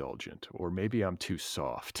too indulgent, or maybe I'm too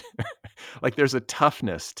soft. Like, there's a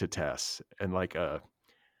toughness to Tess and like a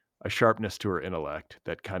sharpness to her intellect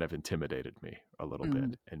that kind of intimidated me a little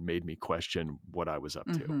bit and made me question what I was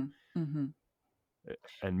up to.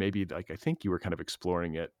 And maybe, like, I think you were kind of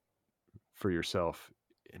exploring it for yourself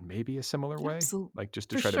in maybe a similar way, Absolutely. like just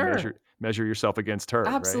to For try sure. to measure yourself against her,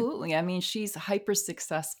 right? Absolutely. I mean, she's hyper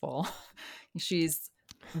successful. She's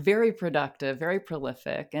very productive, very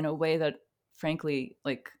prolific in a way that, frankly,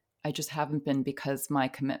 like, I just haven't been, because my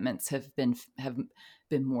commitments have been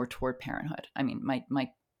more toward parenthood. I mean, my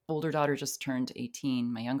older daughter just turned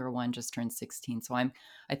 18, my younger one just turned 16. So I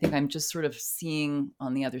think I'm just sort of seeing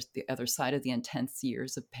on the other side of the intense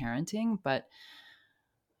years of parenting, but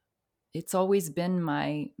it's always been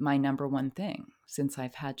my number one thing. since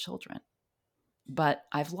I've had children. But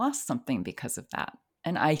I've lost something because of that.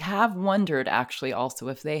 And I have wondered actually also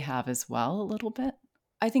if they have as well a little bit.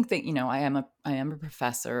 I think that, I am a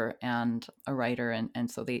professor and a writer.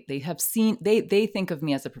 And so they have seen, they think of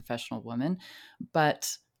me as a professional woman,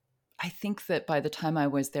 but I think that by the time I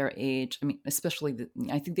was their age, I mean, especially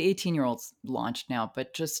I think the 18-year-olds launched now,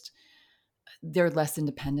 but just they're less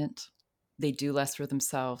independent. They do less for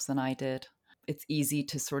themselves than I did. It's easy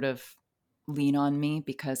to sort of lean on me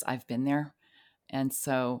because I've been there. And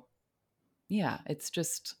so, yeah, it's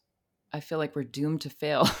just, I feel like we're doomed to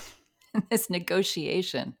fail in this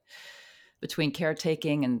negotiation between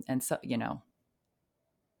caretaking and so,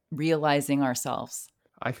 realizing ourselves.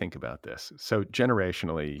 I think about this. So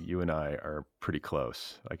generationally, you and I are pretty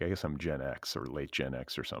close. Like, I guess I'm Gen X or late Gen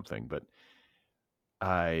X or something, but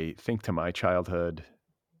I think to my childhood,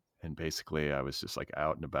 and basically I was just like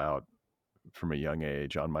out and about from a young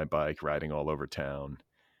age on my bike, riding all over town.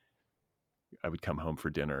 I would come home for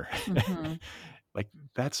dinner. Mm-hmm. Like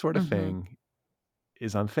that sort of thing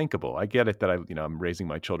is unthinkable. I get it that I'm raising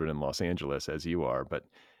my children in Los Angeles as you are, but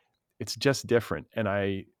it's just different. And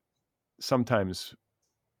I sometimes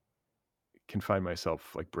can find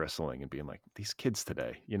myself like bristling and being like, these kids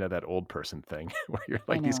today, that old person thing where you're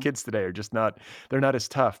I like, these know. kids today are just they're not as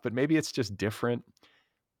tough, but maybe it's just different.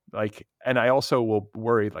 Like, and I also will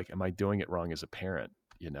worry, like, am I doing it wrong as a parent?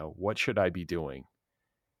 What should I be doing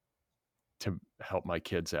to help my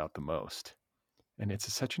kids out the most? And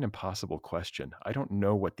it's such an impossible question. I don't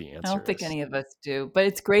know what the I answer don't think is. any of us do, but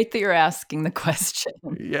it's great that you're asking the question.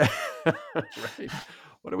 Yeah. Right.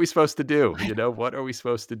 What are we supposed to do? What are we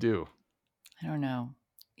supposed to do? I don't know.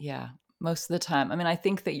 Yeah. Most of the time. I mean, I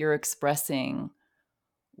think that you're expressing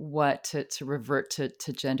what to revert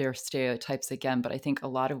to gender stereotypes again, but I think a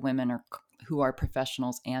lot of women who are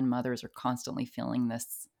professionals and mothers are constantly feeling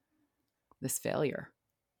this failure,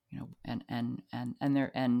 and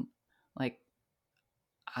like,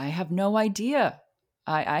 I have no idea.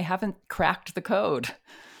 I haven't cracked the code.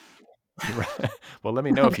 Well, let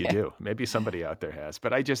me know if you Okay. do. Maybe somebody out there has.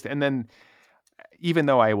 But and then even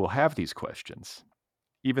though I will have these questions,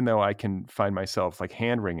 even though I can find myself like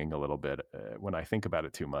hand wringing a little bit when I think about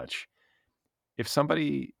it too much, if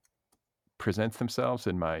somebody presents themselves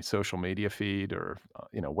in my social media feed or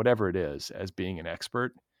whatever it is as being an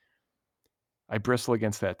expert, I bristle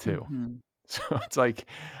against that too. Mm-hmm. So it's like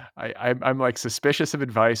I'm like suspicious of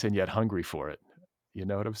advice and yet hungry for it. You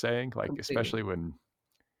know what I'm saying? Like, Completely. especially when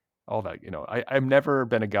all that, I've never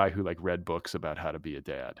been a guy who like read books about how to be a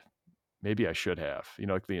dad. Maybe I should have,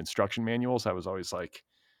 like the instruction manuals. I was always like,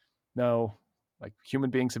 no, like human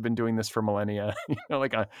beings have been doing this for millennia.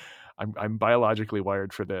 Like I'm biologically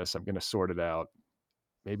wired for this. I'm going to sort it out.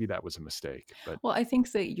 Maybe that was a mistake, but Well, I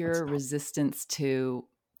think that that's your resistance to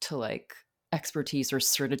like expertise or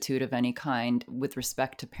certitude of any kind with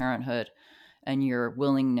respect to parenthood, and your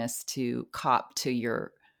willingness to cop to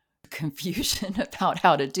your confusion about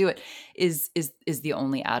how to do it is the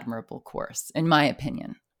only admirable course, in my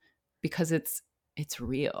opinion, because it's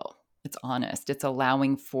real, it's honest, it's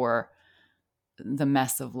allowing for the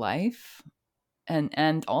mess of life,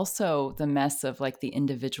 and also the mess of like the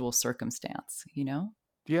individual circumstance.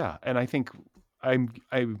 yeah. And I think I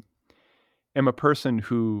am a person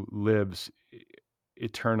who lives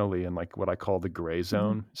eternally in like what I call the gray Mm-hmm.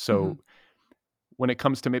 zone. Mm-hmm. So when it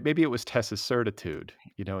comes to maybe it was Tessa's certitude,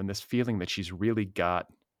 and this feeling that she's really got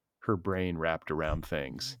her brain wrapped around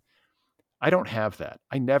things. I don't have that.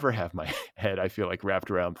 I never have my head, I feel like, wrapped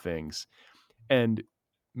around things. And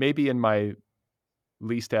maybe in my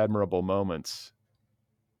least admirable moments,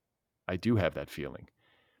 I do have that feeling.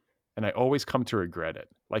 And I always come to regret it.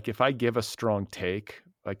 Like if I give a strong take,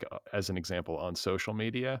 like as an example on social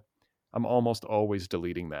media, I'm almost always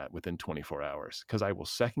deleting that within 24 hours because I will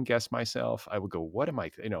second guess myself. I will go, what am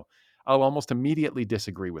I, I'll almost immediately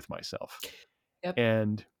disagree with myself. Yep.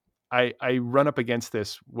 And I run up against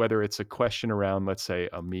this, whether it's a question around, let's say,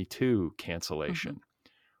 a Me Too cancellation. Mm-hmm.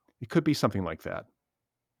 It could be something like that.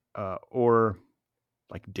 Or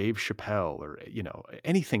like Dave Chappelle or,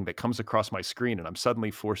 anything that comes across my screen and I'm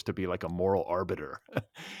suddenly forced to be like a moral arbiter,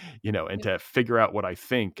 and to figure out what I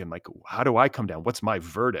think and like, how do I come down? What's my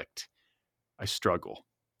verdict? I struggle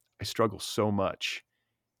so much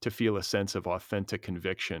to feel a sense of authentic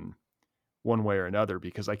conviction one way or another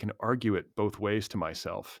because I can argue it both ways to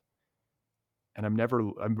myself. And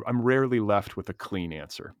I'm rarely left with a clean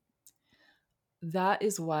answer. That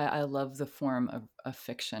is why I love the form of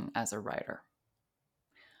fiction as a writer,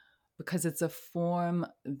 because it's a form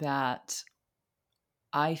that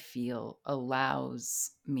I feel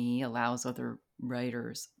allows other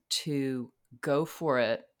writers to go for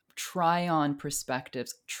it try on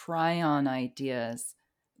perspectives, try on ideas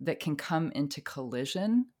that can come into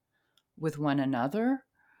collision with one another.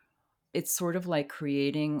 It's sort of like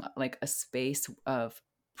creating like a space of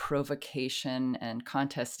provocation and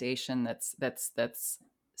contestation that's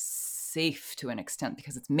safe to an extent,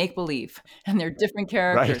 because it's make believe and they're different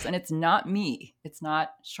characters, Right. and it's not me. It's not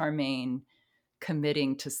Charmaine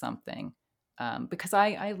committing to something. Because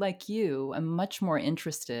I, like you, am much more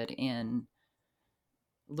interested in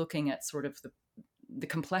looking at sort of the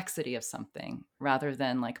complexity of something rather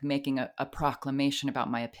than like making a proclamation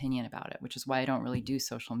about my opinion about it, which is why I don't really do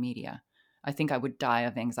social media. I think I would die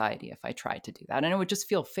of anxiety if I tried to do that. And it would just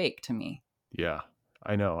feel fake to me. Yeah,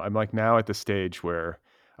 I know. I'm like now at the stage where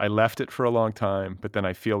I left it for a long time, but then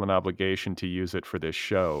I feel an obligation to use it for this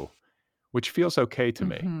show, which feels okay to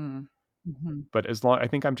me. Mm-hmm. Mm-hmm. But as long, I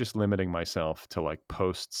think I'm just limiting myself to like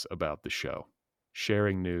posts about the show,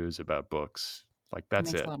 sharing news about books. Like That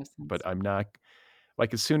that's makes a it. lot of sense. But I'm not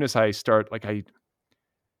like as soon as I start, like I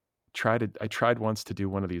tried once to do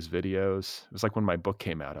one of these videos. It was like when my book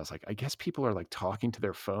came out. I was like, I guess people are like talking to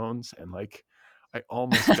their phones, and like I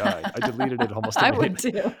almost died. I deleted it almost I would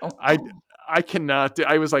immediately. too. I cannot do,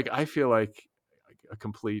 I was like, I feel like a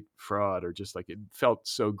complete fraud, or just like it felt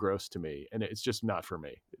so gross to me, and it's just not for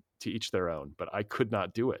me. To each their own, but I could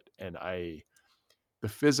not do it. And the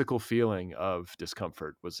physical feeling of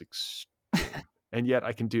discomfort was extreme. And yet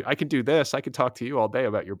I can do this. I could talk to you all day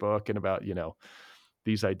about your book and about,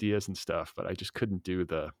 these ideas and stuff, but I just couldn't do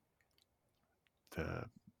the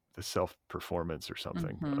self performance or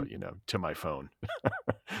something, Mm-hmm. to my phone.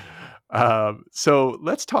 So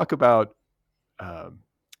let's talk about um,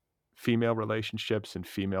 female relationships and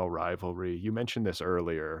female rivalry. You mentioned this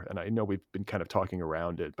earlier, and I know we've been kind of talking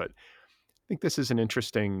around it, but I think this is an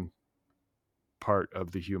interesting part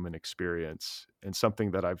of the human experience and something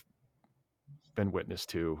that I've been witness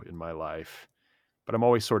to in my life. But I'm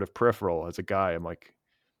always sort of peripheral as a guy. I'm like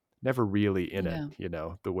never really in it, Yeah.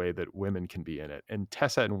 the way that women can be in it. And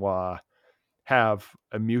Tessa and Wah have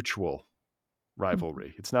a mutual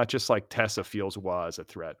rivalry. It's not just like Tessa feels Wah as a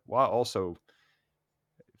threat. Wah also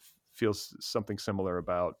feels something similar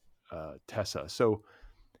about Tessa. So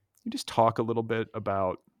you just talk a little bit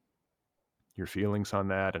about your feelings on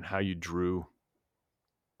that and how you drew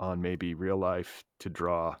on maybe real life to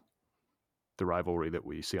draw the rivalry that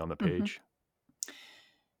we see on the Mm-hmm. page.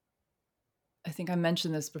 I think I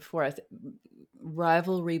mentioned this before.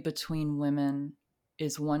 Rivalry between women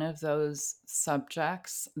is one of those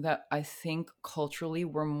subjects that I think culturally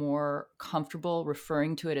we're more comfortable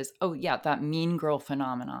referring to it as, oh, yeah, that mean girl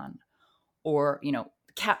phenomenon, or,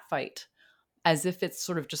 cat fight, as if it's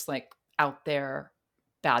sort of just like out there,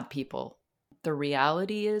 bad people. The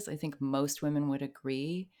reality is, I think most women would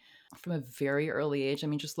agree from a very early age. I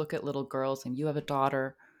mean, just look at little girls, and you have a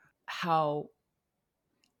daughter, how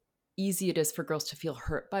easy it is for girls to feel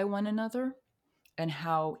hurt by one another, and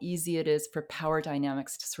how easy it is for power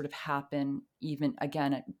dynamics to sort of happen, even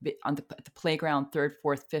again at the playground, third,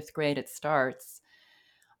 fourth, fifth grade, it starts.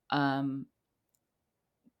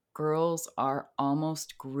 Girls are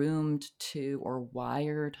almost groomed to, or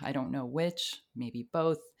wired, I don't know which, maybe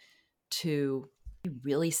both, to be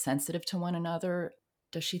really sensitive to one another.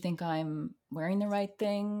 Does she think I'm wearing the right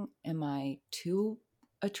thing? Am I too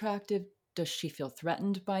attractive? Does she feel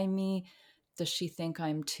threatened by me? Does she think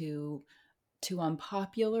I'm too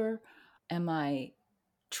unpopular? Am I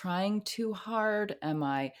trying too hard?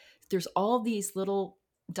 There's all these little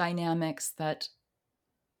dynamics that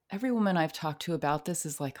every woman I've talked to about this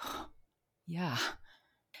is like, oh, yeah.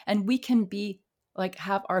 And we can be like,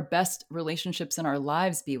 have our best relationships in our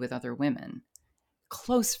lives be with other women,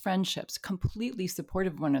 close friendships, completely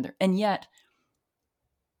supportive of one another. And yet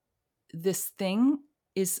this thing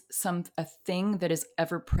is a thing that is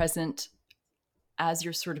ever present as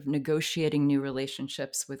you're sort of negotiating new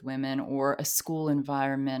relationships with women, or a school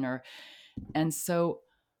environment, and so,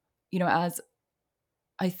 as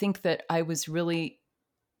I think that I was really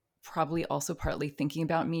probably also partly thinking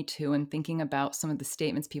about Me Too, and thinking about some of the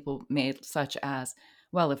statements people made, such as,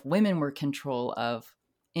 well, if women were in control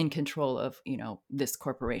of, this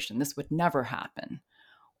corporation, this would never happen.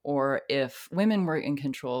 Or if women were in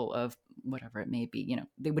control of whatever it may be,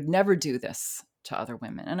 they would never do this to other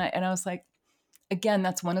women. And I was like, again,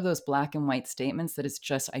 that's one of those black and white statements that is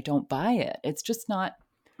just, I don't buy it. It's just not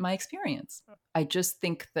my experience. I just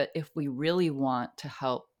think that if we really want to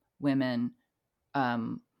help women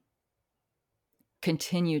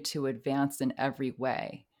continue to advance in every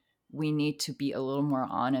way, we need to be a little more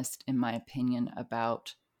honest, in my opinion,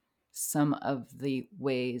 about some of the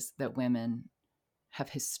ways that women have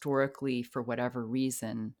historically, for whatever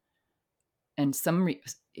reason, and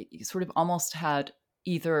sort of almost had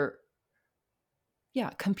either,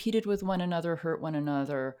 competed with one another, hurt one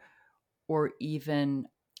another, or even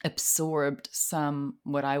absorbed some,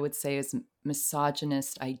 what I would say is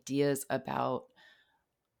misogynist ideas about,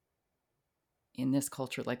 in this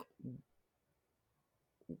culture, like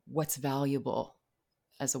what's valuable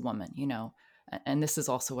as a woman, and this is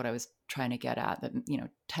also what I was trying to get at, that,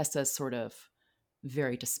 Tessa's sort of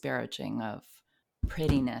very disparaging of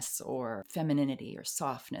prettiness or femininity or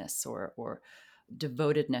softness or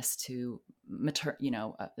devotedness to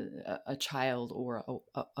a child or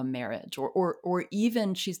a marriage, or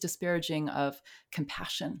even she's disparaging of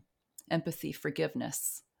compassion, empathy,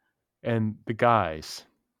 forgiveness. And the guys,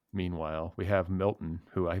 meanwhile, we have Milton,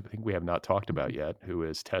 who I think we have not talked about yet, who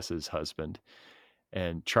is Tessa's husband,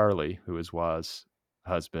 and Charlie, who is Wa's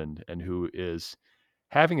husband, and who is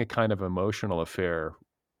having a kind of emotional affair,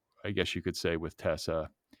 I guess you could say, with Tessa,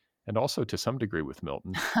 and also to some degree with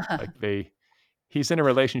Milton. Like he's in a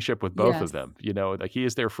relationship with both of Yes. them, like he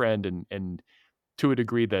is their friend, and to a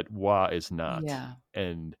degree that Wa is not. Yeah.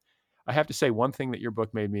 And I have to say, one thing that your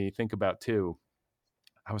book made me think about too,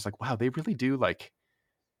 I was like, wow, they really do like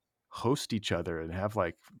host each other and have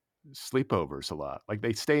like sleepovers a lot. Like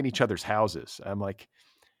they stay in each other's houses. I'm like,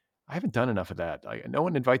 I haven't done enough of that. No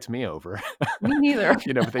one invites me over, Me neither.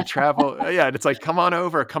 but they travel. Yeah. And it's like, come on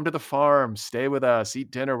over, come to the farm, stay with us,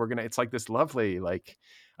 eat dinner. It's like this lovely, like,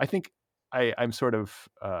 I think I'm sort of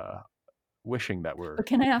wishing that were But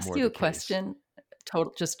can I ask more you the a case. question?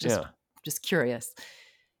 Just Yeah. curious.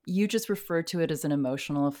 You just referred to it as an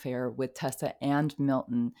emotional affair with Tessa and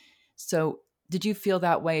Milton. So did you feel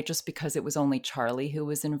that way just because it was only Charlie who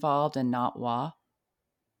was involved and not Wa?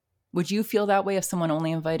 Would you feel that way if someone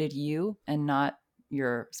only invited you and not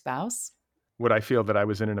your spouse? Would I feel that I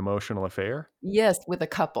was in an emotional affair? Yes, with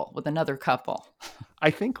another couple. I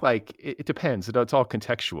think like it depends. It's all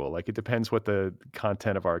contextual. Like it depends what the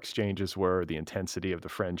content of our exchanges were, the intensity of the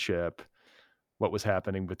friendship, what was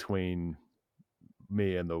happening between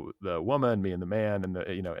me and the woman, me and the man, and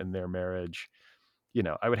in their marriage.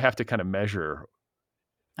 I would have to kind of measure.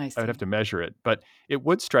 I I would have see. to measure it, but it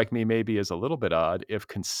would strike me maybe as a little bit odd if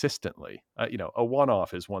consistently, a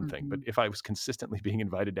one-off is one thing, but Mhm. if I was consistently being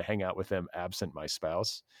invited to hang out with them absent my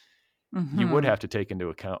spouse, you would Mhm. have to take into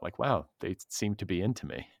account like, wow, they seem to be into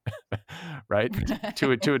me, right?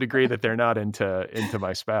 To a degree that they're not into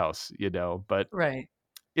my spouse, but Right.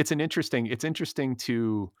 it's interesting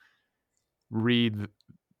to read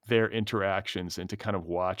their interactions and to kind of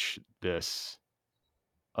watch this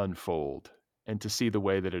unfold and to see the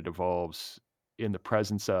way that it evolves in the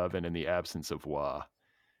presence of and in the absence of Wa,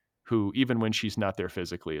 who even when she's not there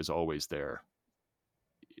physically is always there,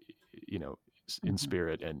 you know, in Mhm.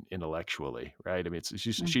 spirit and intellectually, right? I mean,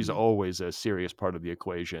 she's Mhm. always a serious part of the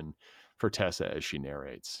equation for Tessa as she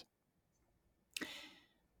narrates.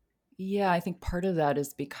 Yeah, I think part of that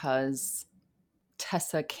is because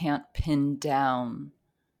Tessa can't pin down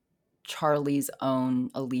Charlie's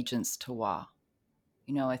own allegiance to Wa.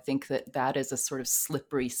 I think that is a sort of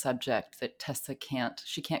slippery subject that Tessa can't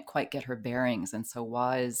quite get her bearings. And so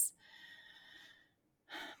Wa is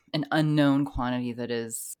an unknown quantity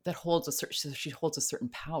that holds she holds a certain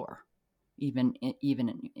power, even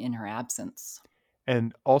in her absence.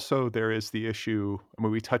 And also there is the issue, I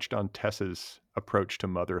mean, we touched on Tessa's approach to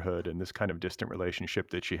motherhood and this kind of distant relationship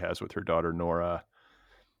that she has with her daughter, Nora,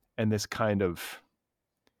 and this kind of,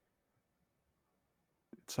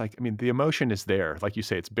 it's like, I mean, the emotion is there. Like you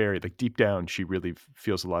say, it's buried. Like deep down, she really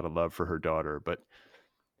feels a lot of love for her daughter, but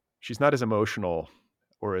she's not as emotional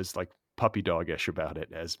or as like puppy dog-ish about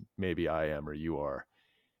it as maybe I am or you are.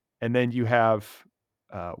 And then you have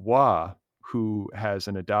Wa, who has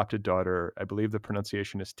an adopted daughter. I believe the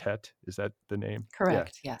pronunciation is Tet. Is that the name? Yeah.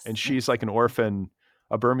 Correct. Yes. And she's Yes. like an orphan,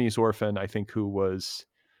 a Burmese orphan, I think, who was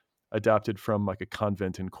adopted from like a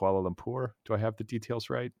convent in Kuala Lumpur. Do I have the details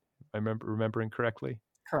right? I remembering correctly?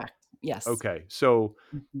 Correct. Yes. Okay. So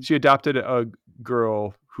Mhm. she adopted a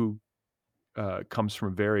girl who comes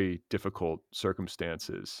from very difficult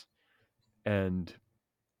circumstances and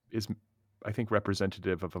is, I think,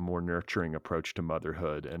 representative of a more nurturing approach to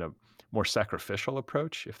motherhood and a more sacrificial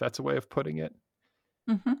approach, if that's a way of putting it.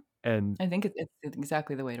 Mhm. And I think it's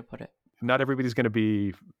exactly the way to put it. not everybody's going to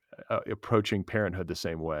be approaching parenthood the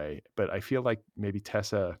same way, but I feel like maybe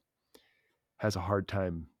Tessa has a hard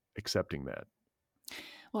time accepting that.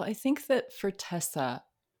 Well, I think that for Tessa,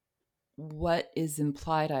 what is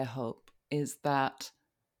implied, I hope, is that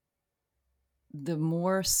the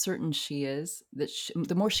more certain she is,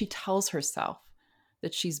 the more she tells herself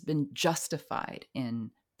that she's been justified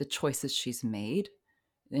in the choices she's made,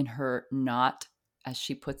 in her not as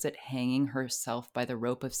she puts it, hanging herself by the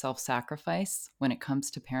rope of self-sacrifice when it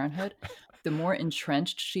comes to parenthood, the more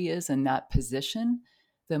entrenched she is in that position,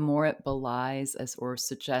 the more it belies as or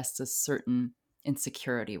suggests a certain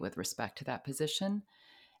insecurity with respect to that position.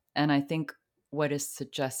 And I think what is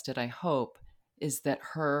suggested, I hope, is that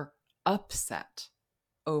her upset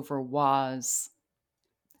over Waz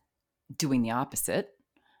doing the opposite,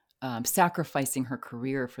 sacrificing her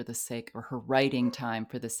career for the sake, or her writing time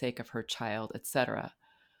for the sake of her child, etc.,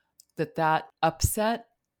 that upset,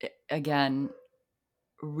 again,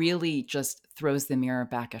 really just throws the mirror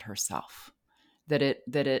back at herself. That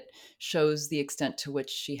it shows the extent to which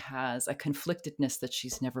she has a conflictedness that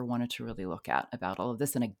she's never wanted to really look at about all of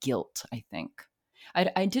this, and a guilt, I think.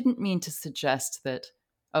 I didn't mean to suggest that,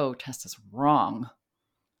 oh, Tessa's wrong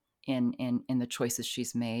in the choices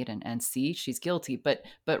she's made, and see, she's guilty, but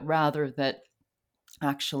rather that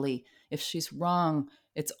actually, if she's wrong,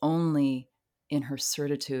 it's only in her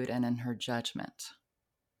certitude and in her judgment.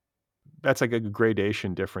 That's like a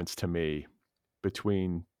gradation difference to me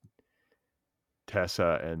between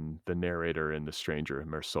Tessa and the narrator and the stranger,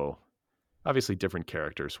 Meursault. Obviously different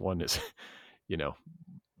characters. One is, you know,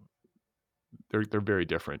 they're very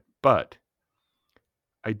different. But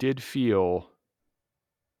I did feel,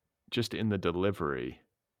 just in the delivery,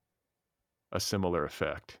 a similar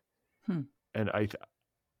effect. And I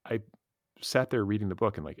sat there reading the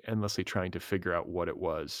book and like endlessly trying to figure out what it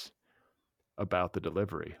was about the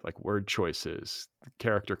delivery, like word choices,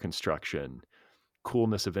 character construction,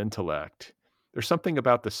 coolness of intellect. There's something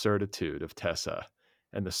about the certitude of Tessa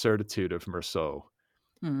and the certitude of Meursault,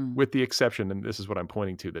 with the exception, and this is what I'm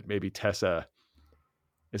pointing to, that maybe Tessa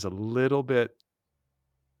is a little bit,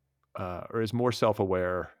 or is more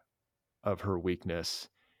self-aware of her weakness,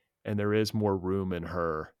 and there is more room in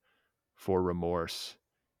her for remorse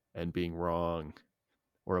and being wrong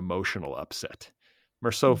or emotional upset.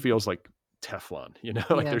 Meursault feels like Teflon,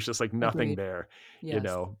 like there's just like nothing Agreed. there, Yes.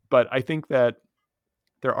 But I think that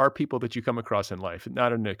there are people that you come across in life,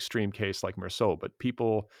 not an extreme case like Meursault, but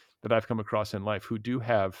people that I've come across in life who do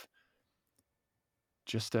have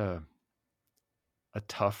just a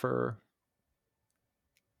tougher,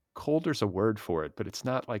 colder's a word for it, but it's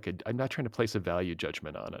not like I'm not trying to place a value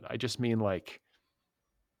judgment on it. I just mean like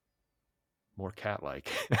more cat-like.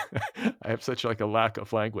 I have such like a lack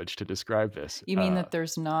of language to describe this. You mean that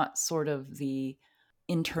there's not sort of the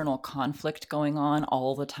internal conflict going on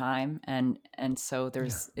all the time, and so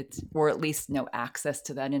there's it's, or at least no access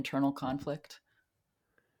to that internal conflict?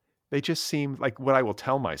 They just seem like what I will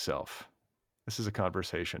tell myself. This is a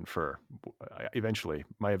conversation for eventually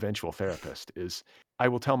my eventual therapist, is I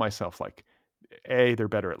will tell myself like, A, they're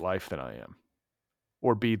better at life than I am,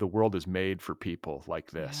 or B, the world is made for people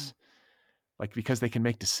like this. Like, because they can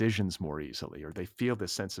make decisions more easily, or they feel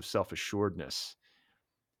this sense of self-assuredness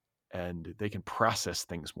and they can process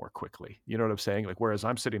things more quickly. You know what I'm saying? Like, whereas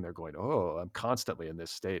I'm sitting there going, oh, I'm constantly in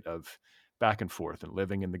this state of back and forth and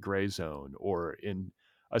living in the gray zone, or in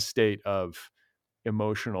a state of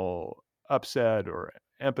emotional upset or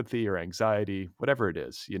empathy or anxiety, whatever it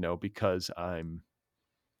is, because I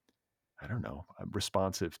don't know, I'm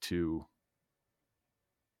responsive to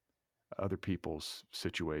other people's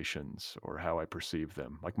situations or how I perceive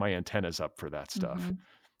them. Like my antenna's up for that stuff.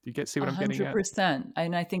 Do you see what I'm getting at? 100%.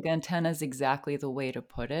 And I think antenna is exactly the way to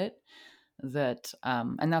put it. That,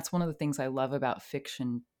 and that's one of the things I love about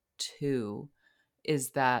fiction too, is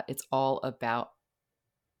that it's all about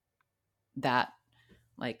that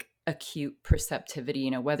like acute perceptivity,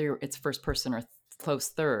 whether it's first person or close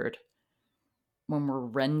third. When we're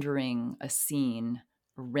rendering a scene,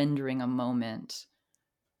 rendering a moment,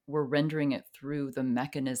 we're rendering it through the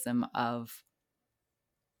mechanism of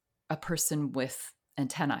a person with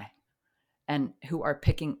antennae, and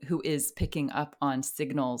who is picking up on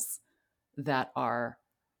signals that are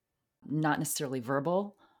not necessarily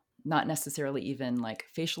verbal, not necessarily even like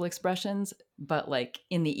facial expressions, but like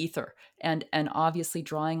in the ether, and obviously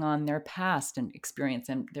drawing on their past and experience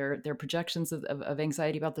and their projections of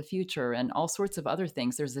anxiety about the future and all sorts of other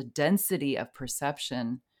things. There's a density of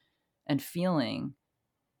perception and feeling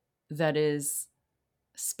that is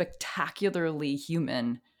spectacularly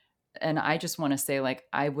human. And I just want to say, like,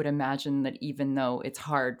 I would imagine that even though it's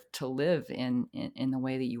hard to live in the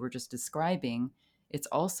way that you were just describing, it's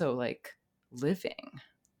also like living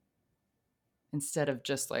instead of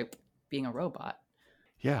just like being a robot.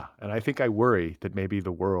 Yeah. And I think I worry that maybe the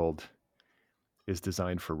world is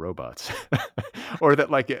designed for robots, or that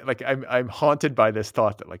like I'm haunted by this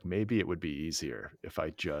thought that like maybe it would be easier if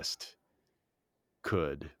I just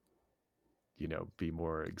could, be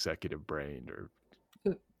more executive brained, or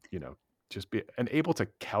just be and able to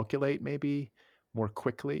calculate maybe more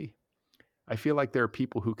quickly. I feel like there are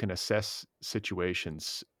people who can assess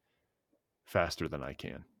situations faster than I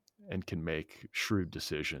can and can make shrewd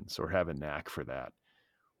decisions or have a knack for that.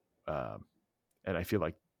 And I feel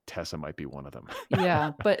like Tessa might be one of them.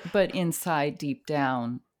 Yeah, but inside, deep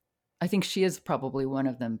down, I think she is probably one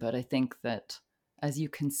of them. But I think that, as you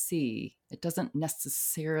can see, it doesn't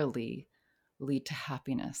necessarily lead to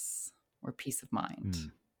happiness or peace of mind.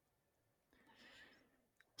 Mm.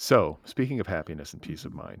 So, speaking of happiness and peace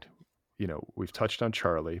of mind, we've touched on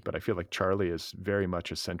Charlie, but I feel like Charlie is very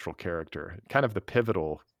much a central character, kind of the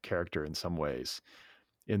pivotal character in some ways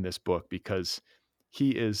in this book, because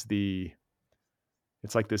he is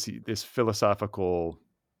it's like this philosophical,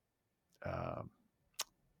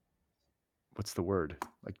 what's the word?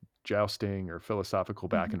 Like jousting or philosophical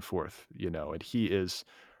back and forth, and he is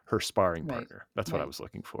her sparring Right. partner. That's what I Right. was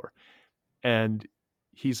looking for. And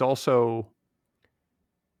he's also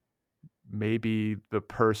maybe the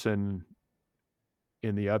person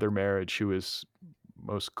in the other marriage who is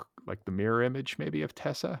most like the mirror image maybe of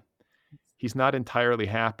Tessa. He's not entirely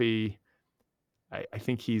happy. I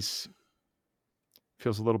think feels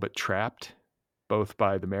a little bit trapped both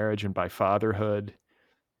by the marriage and by fatherhood,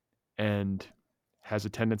 and has a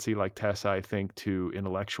tendency like Tessa, I think, to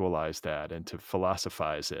intellectualize that and to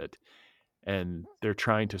philosophize it. And they're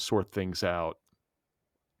trying to sort things out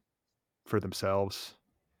for themselves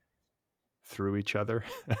through each other.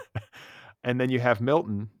 And then you have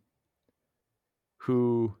Milton,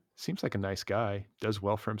 who seems like a nice guy, does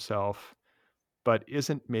well for himself, but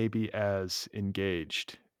isn't maybe as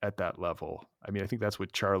engaged at that level. I mean, I think that's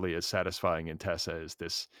what Charlie is satisfying in Tessa, is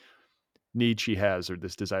this need she has, or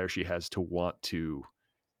this desire she has to want to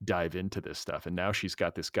dive into this stuff. And now she's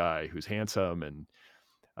got this guy who's handsome and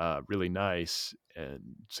really nice and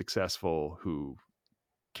successful who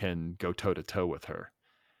can go toe to toe with her.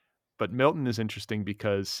 But Milton is interesting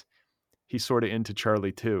because he's sort of into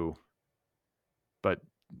Charlie too, but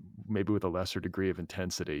maybe with a lesser degree of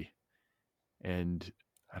intensity. And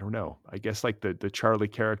I don't know, I guess like the Charlie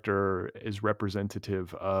character is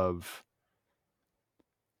representative of,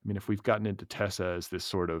 I mean, if we've gotten into Tessa as this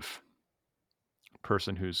sort of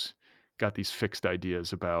person who's got these fixed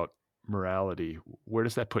ideas about morality, where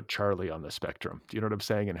does that put Charlie on the spectrum? Do you know what I'm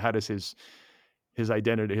saying? And how does his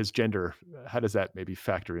identity, his gender, how does that maybe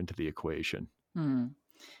factor into the equation?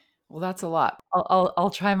 Well, that's a lot.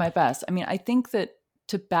 I'll try my best. I mean, I think that,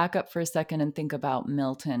 to back up for a second and think about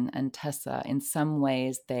Milton and Tessa, in some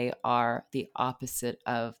ways they are the opposite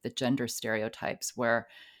of the gender stereotypes, where,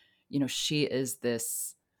 she is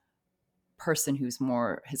this person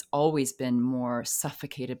has always been more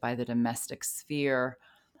suffocated by the domestic sphere,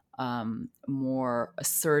 more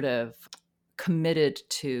assertive, committed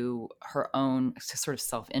to her own sort of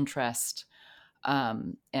self-interest,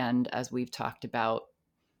 and, as we've talked about,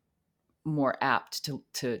 more apt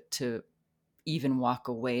to even walk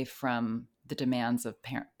away from the demands of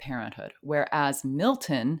parenthood. Whereas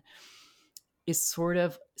Milton is sort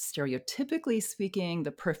of, stereotypically speaking,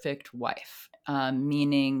 the perfect wife,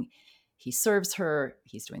 meaning he serves her,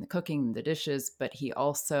 he's doing the cooking, the dishes, but he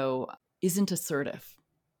also isn't assertive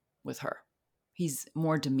with her. He's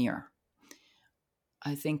more demure.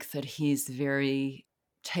 I think that he's very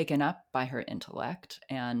taken up by her intellect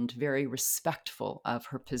and very respectful of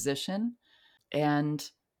her position. And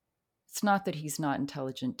it's not that he's not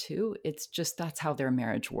intelligent too, it's just that's how their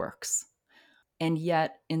marriage works. And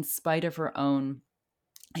yet, in spite of her own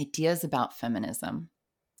ideas about feminism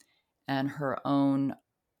and her own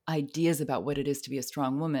ideas about what it is to be a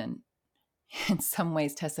strong woman, in some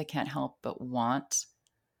ways Tessa can't help but want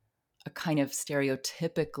a kind of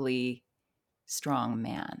stereotypically strong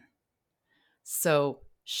man. So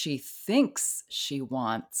she thinks she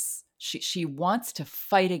wants to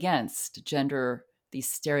fight against these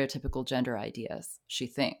stereotypical gender ideas, she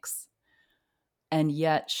thinks. And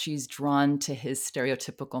yet she's drawn to his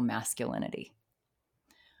stereotypical masculinity.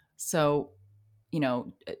 So,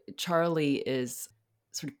 Charlie is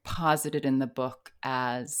sort of posited in the book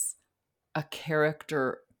as a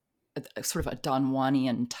character, sort of a Don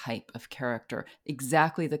Juanian type of character,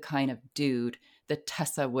 exactly the kind of dude that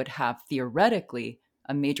Tessa would have theoretically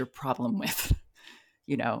a major problem with,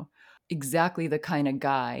 exactly the kind of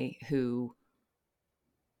guy who,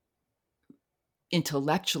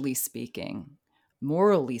 intellectually speaking,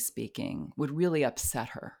 morally speaking, would really upset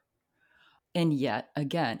her. And yet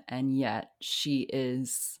she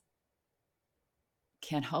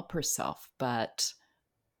can't help herself but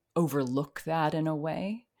overlook that in a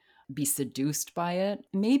way, be seduced by it,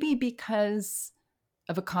 maybe because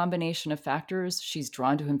of a combination of factors. She's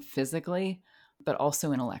drawn to him physically, but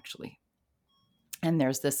also intellectually. And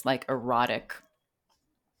there's this like erotic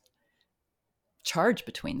charge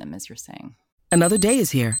between them, as you're saying. Another day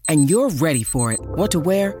is here, and you're ready for it. What to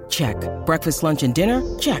wear? Check. Breakfast, lunch, and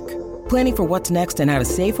dinner? Check. Planning for what's next and how to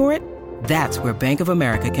save for it? That's where Bank of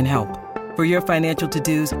America can help. For your financial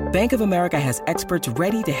to-dos, Bank of America has experts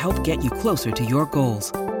ready to help get you closer to your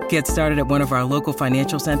goals. Get started at one of our local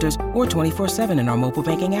financial centers or 24/7 in our mobile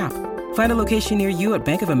banking app. Find a location near you at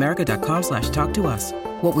bankofamerica.com/talktous.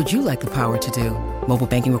 What would you like the power to do? Mobile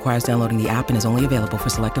banking requires downloading the app and is only available for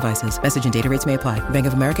select devices. Message and data rates may apply. Bank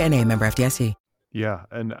of America NA, member FDIC. Yeah,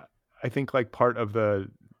 and I think like part of the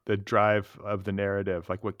drive of the narrative,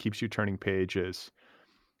 like what keeps you turning pages,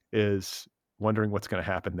 is wondering what's going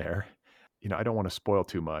to happen there. You know, I don't want to spoil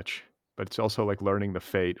too much, but it's also like learning the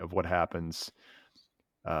fate of what happens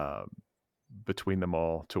between them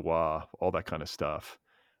all, Tawa, all that kind of stuff.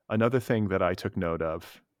 Another thing that I took note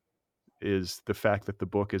of is the fact that the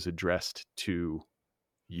book is addressed to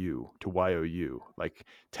you, to YOU. Like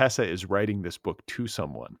Tessa is writing this book to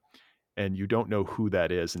someone, and you don't know who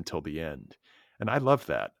that is until the end. And I love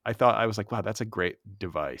that. I was like, wow, that's a great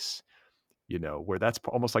device, you know, where that's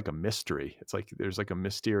almost like a mystery. It's like there's like a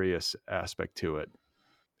mysterious aspect to it,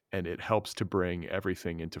 and it helps to bring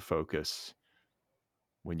everything into focus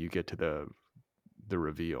when you get to the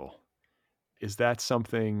reveal. Is that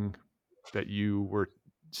something that you were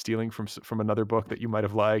stealing from another book that you might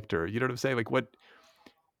have liked, or you know what I'm saying? Like what?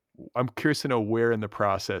 I'm curious to know where in the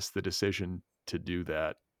process the decision to do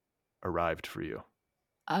that arrived for you.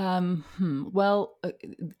 Well,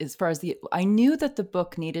 as far as I knew that the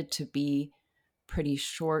book needed to be pretty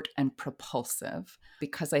short and propulsive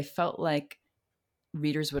because I felt like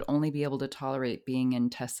readers would only be able to tolerate being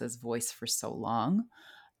in Tessa's voice for so long.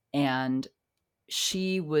 And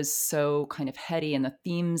she was so kind of heady, and the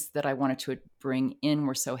themes that I wanted to bring in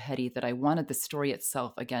were so heady that I wanted the story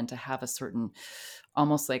itself, again, to have a certain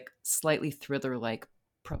almost like slightly thriller-like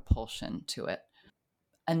propulsion to it.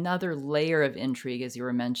 Another layer of intrigue, as you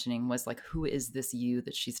were mentioning, was like, who is this you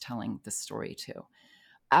that she's telling the story to?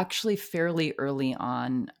 Actually, fairly early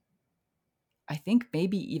on, I think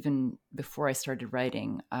maybe even before I started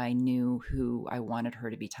writing, I knew who I wanted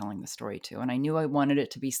her to be telling the story to. And I knew I wanted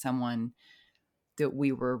it to be someone that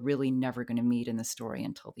we were really never going to meet in the story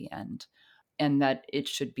until the end. And that it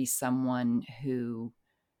should be someone who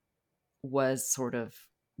was sort of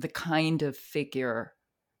the kind of figure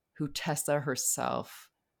who Tessa herself,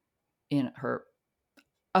 in her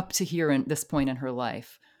up to here in this point in her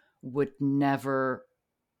life, would never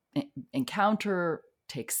encounter,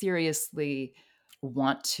 take seriously,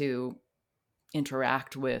 want to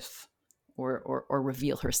interact with, or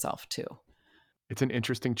reveal herself to. It's an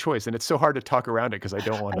interesting choice, and it's so hard to talk around it because I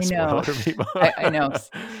don't want to spoil other people. I know.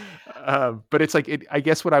 But it's like, I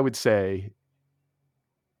guess what I would say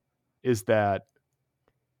is that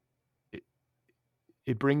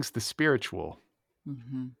it brings the spiritual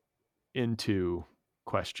into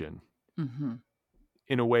question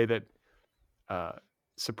in a way that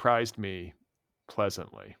surprised me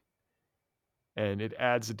pleasantly. And it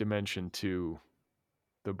adds a dimension to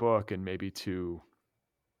the book and maybe to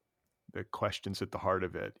the questions at the heart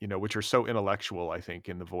of it, you know, which are so intellectual, I think,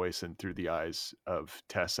 in the voice and through the eyes of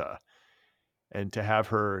Tessa. And to have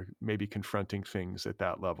her maybe confronting things at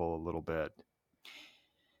that level a little bit,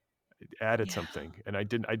 it added something. And I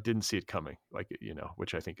didn't see it coming, like, you know,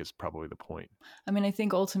 which I think is probably the point. I mean, I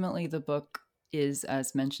think ultimately the book is,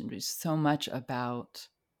 as mentioned, is so much about,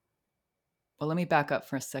 well, let me back up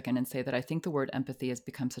for a second and say that I think the word empathy has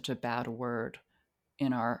become such a bad word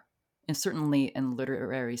and certainly in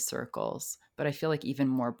literary circles, but I feel like even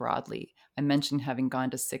more broadly. I mentioned having gone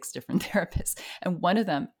to 6 different therapists, and one of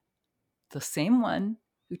them, the same one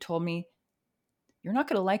who told me, you're not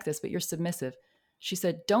going to like this, but you're submissive. She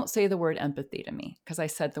said, don't say the word empathy to me, because I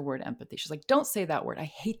said the word empathy. She's like, don't say that word. I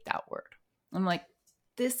hate that word. I'm like,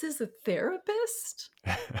 this is a therapist?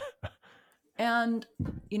 And,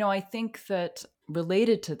 you know, I think that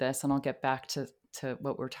related to this, and I'll get back to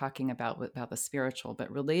what we're talking about the spiritual,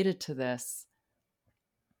 but related to this,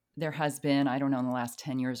 there has been, I don't know, in the last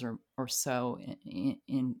 10 years or so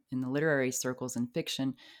in the literary circles and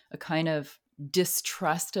fiction, a kind of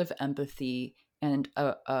distrust of empathy and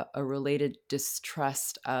a related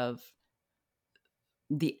distrust of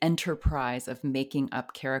the enterprise of making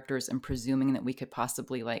up characters and presuming that we could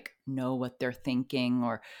possibly like know what they're thinking,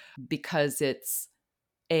 or because it's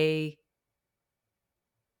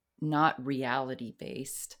not reality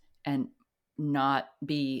based and not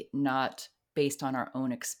based on our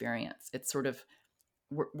own experience. It's sort of,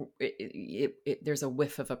 there's a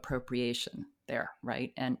whiff of appropriation there,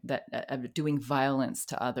 right? And that of doing violence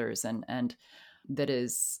to others and that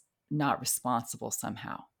is not responsible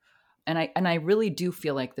somehow. And I really do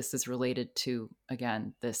feel like this is related to,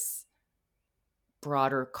 again, this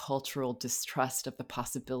broader cultural distrust of the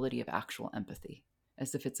possibility of actual empathy,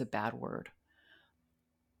 as if it's a bad word.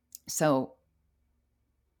 So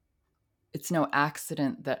it's no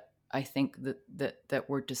accident that I think that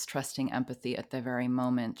we're distrusting empathy at the very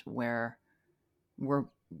moment where we're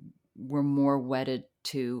more wedded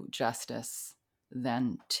to justice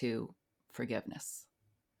than to forgiveness.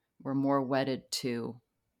 We're more wedded to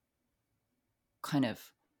kind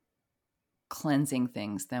of cleansing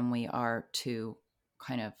things than we are to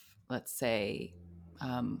kind of, let's say,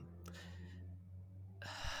 I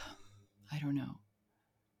don't know,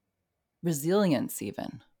 resilience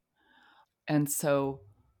even. And so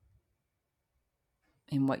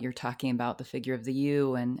in what you're talking about, the figure of the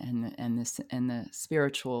you and the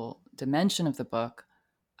spiritual dimension of the book,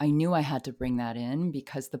 I knew I had to bring that in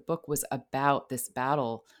because the book was about this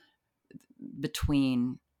battle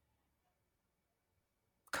between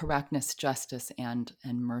correctness, justice, and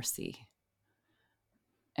mercy.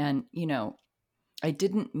 And, you know, I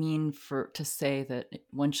didn't mean to say that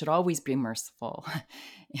one should always be merciful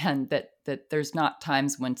and that there's not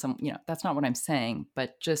times when that's not what I'm saying,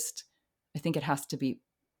 but just, I think it has to be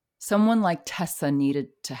someone like Tessa needed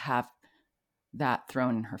to have that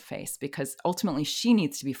thrown in her face because ultimately she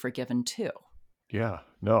needs to be forgiven too. Yeah,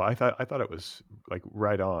 no, I thought it was like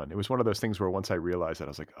right on. It was one of those things where once I realized that, I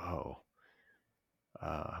was like, oh,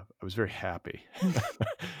 I was very happy.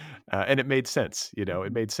 And it made sense,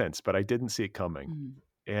 it made sense, but I didn't see it coming.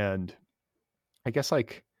 Mm-hmm. And I guess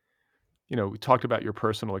we talked about your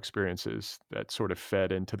personal experiences that sort of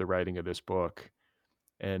fed into the writing of this book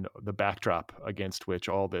and the backdrop against which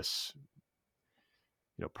all this,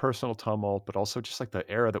 personal tumult, but also just like the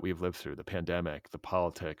era that we've lived through, the pandemic, the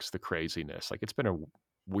politics, the craziness, like it's been a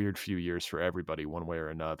weird few years for everybody one way or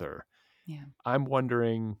another. Yeah. I'm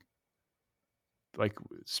wondering, like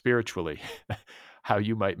spiritually, how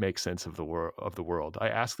you might make sense of the world. I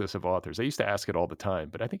ask this of authors. I used to ask it all the time,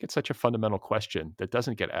 but I think it's such a fundamental question that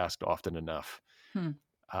doesn't get asked often enough.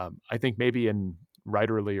 I think maybe in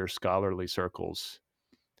writerly or scholarly circles,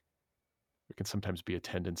 there can sometimes be a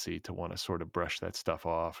tendency to want to sort of brush that stuff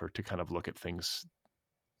off or to kind of look at things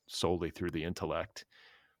solely through the intellect.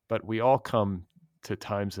 But we all come to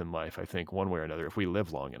times in life, I think, one way or another, if we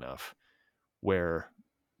live long enough, where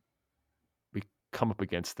we come up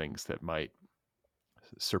against things that might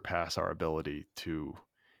surpass our ability to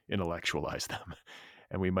intellectualize them.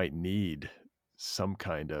 And we might need some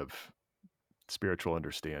kind of spiritual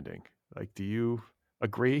understanding. Like, do you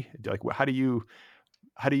agree? Like, how do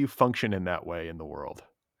you function in that way in the world?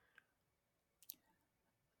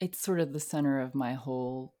 It's sort of the center of my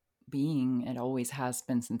whole being. It always has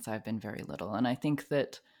been since I've been very little. And I think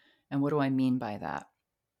that, and what do I mean by that?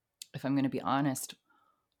 If I'm going to be honest,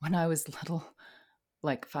 when I was little,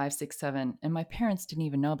 like 5, 6, 7, and my parents didn't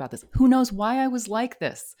even know about this. Who knows why I was like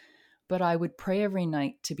this? But I would pray every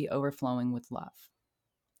night to be overflowing with love.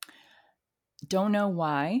 Don't know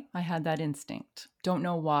why I had that instinct. Don't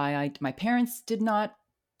know why my parents did not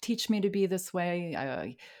teach me to be this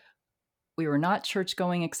way. We were not church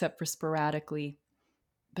going except for sporadically.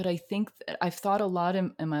 But I think that I've thought a lot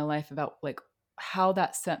in my life about like how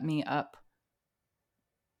that set me up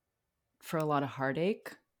for a lot of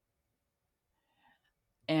heartache.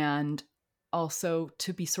 And also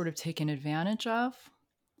to be sort of taken advantage of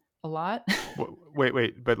a lot.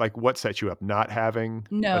 Wait, but like what set you up? Not having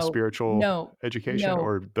a spiritual education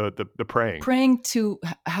or the praying? Praying to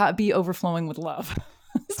be overflowing with love,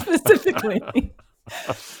 specifically.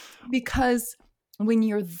 Because when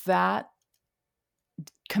you're that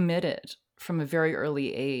committed from a very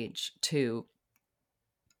early age to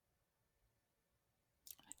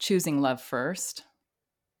choosing love first,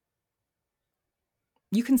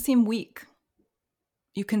 you can seem weak.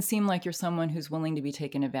 You can seem like you're someone who's willing to be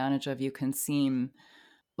taken advantage of. You can seem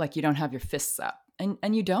like you don't have your fists up.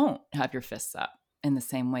 And you don't have your fists up in the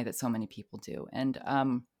same way that so many people do. And,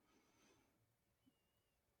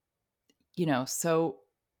 so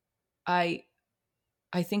I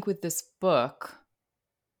think with this book,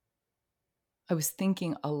 I was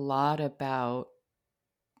thinking a lot about,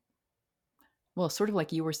 well, sort of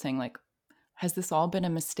like you were saying, like, has this all been a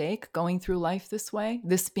mistake going through life this way?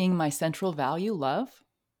 This being my central value, love?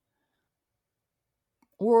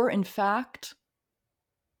 Or in fact,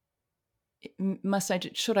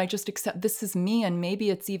 should I just accept this is me and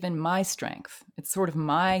maybe it's even my strength? It's sort of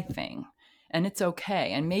my thing and it's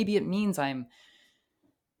okay. And maybe it means I'm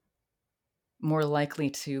more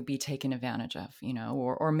likely to be taken advantage of,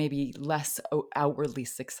 or maybe less outwardly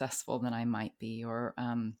successful than I might be, or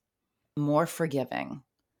more forgiving.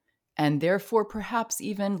 and therefore perhaps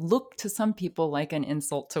even look to some people like an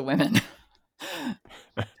insult to women.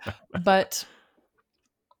 But,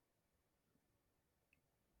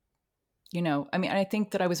 I mean, I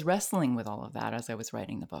think that I was wrestling with all of that as I was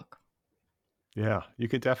writing the book. Yeah, you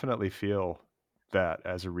could definitely feel that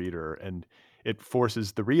as a reader, and it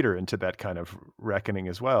forces the reader into that kind of reckoning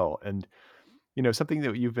as well. And, something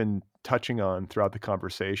that you've been touching on throughout the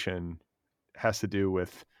conversation has to do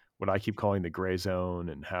with what I keep calling the gray zone,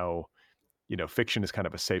 and how, fiction is kind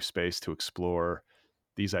of a safe space to explore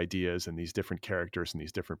these ideas and these different characters and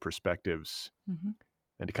these different perspectives, Mm-hmm.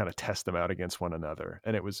 and to kind of test them out against one another.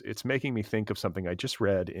 And it's making me think of something I just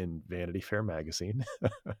read in Vanity Fair magazine,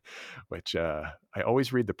 which I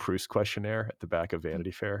always read the Proust questionnaire at the back of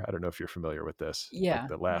Vanity Fair. I don't know if you're familiar with this, Yeah. like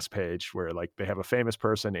the last page where like they have a famous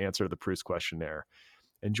person answer the Proust questionnaire,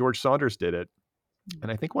 and George Saunders did it.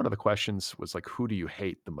 And I think one of the questions was like, who do you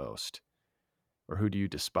hate the most? Or who do you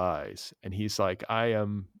despise? And he's like, I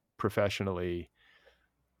am professionally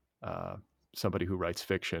somebody who writes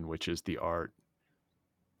fiction, which is the art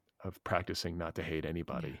of practicing not to hate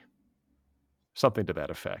anybody. Something to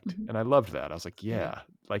that effect. Mhm. And I loved that. I was like, Yeah.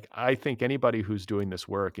 like I think anybody who's doing this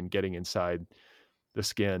work and getting inside the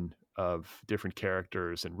skin of different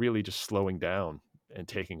characters and really just slowing down and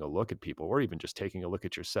taking a look at people, or even just taking a look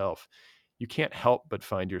at yourself, you can't help but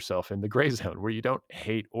find yourself in the gray zone where you don't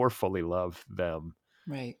hate or fully love them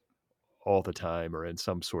Right. all the time, or in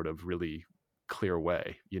some sort of really clear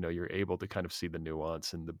way. You're able to kind of see the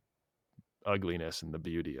nuance and the ugliness and the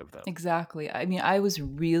beauty of them. Exactly. I mean, I was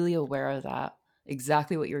really aware of that,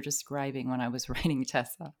 exactly what you're describing when I was writing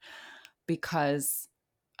Tessa, because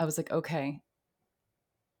I was like, okay,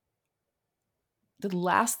 the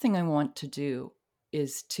last thing I want to do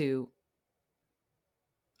is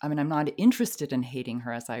I'm not interested in hating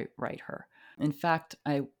her as I write her. In fact,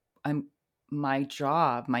 my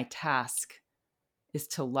job, my task is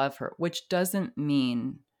to love her, which doesn't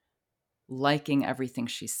mean liking everything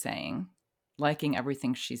she's saying, liking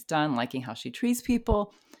everything she's done, liking how she treats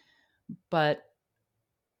people, but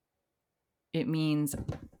it means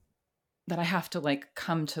that I have to like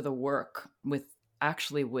come to the work with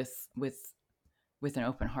an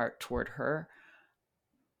open heart toward her.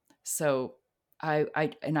 So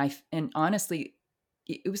and honestly,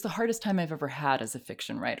 it was the hardest time I've ever had as a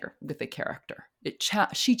fiction writer with a character.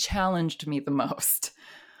 She challenged me the most.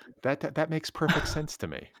 That makes perfect sense to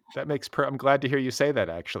me. I'm glad to hear you say that,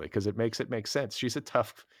 actually, because it makes sense. She's a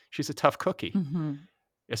tough cookie, Mm-hmm.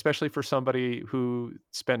 especially for somebody who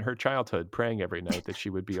spent her childhood praying every night that she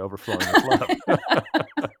would be overflowing with love.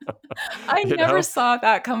 I You never know? saw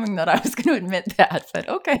that coming, that I was going to admit that, but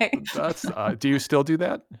okay. That's do you still do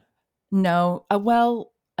that? No,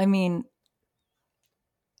 well, I mean,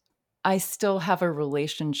 I still have a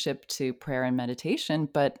relationship to prayer and meditation,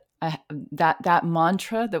 but that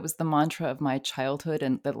mantra that was the mantra of my childhood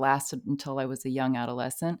and that lasted until I was a young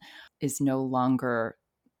adolescent is no longer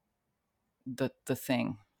the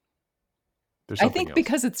thing. There's I something think else.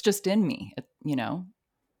 because it's just in me,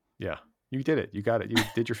 Yeah, you did it. You got it. You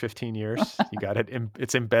did your 15 years. You got it.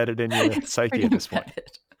 It's embedded in your It's psyche pretty at this point.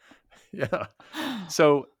 embedded. Yeah.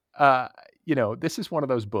 So, this is one of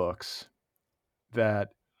those books that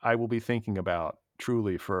I will be thinking about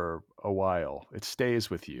truly for a while. It stays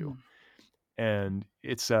with you. And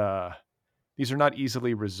it's these are not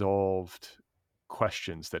easily resolved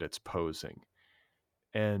questions that it's posing.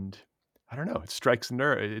 And I don't know, it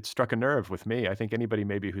struck a nerve with me. I think anybody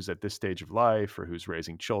maybe who's at this stage of life or who's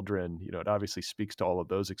raising children, it obviously speaks to all of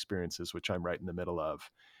those experiences, which I'm right in the middle of.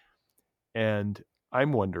 And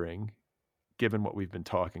I'm wondering, given what we've been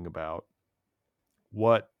talking about,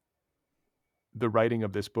 what the writing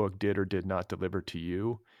of this book did or did not deliver to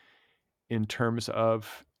you in terms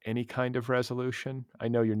of any kind of resolution. I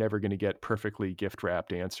know you're never going to get perfectly gift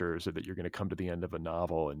wrapped answers, or that you're going to come to the end of a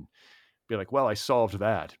novel and be like, well, I solved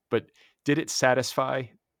that. But did it satisfy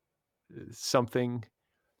something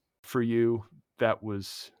for you that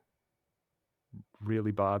was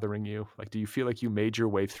really bothering you? Like, do you feel like you made your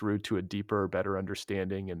way through to a deeper, better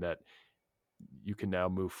understanding, and that you can now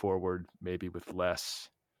move forward maybe with less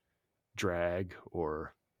drag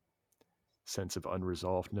or sense of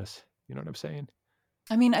unresolvedness? You know what I'm saying?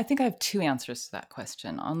 I mean, I think I have two answers to that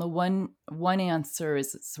question. On the one answer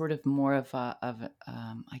is sort of more of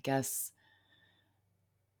I guess,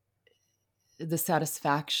 the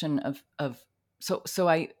satisfaction of so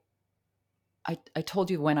I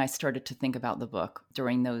told you when I started to think about the book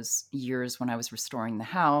during those years when I was restoring the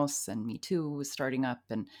house and Me Too was starting up,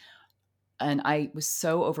 and I was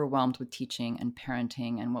so overwhelmed with teaching and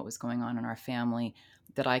parenting and what was going on in our family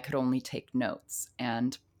that I could only take notes,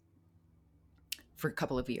 and for a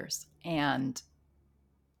couple of years. And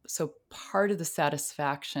so part of the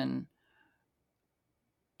satisfaction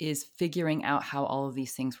is figuring out how all of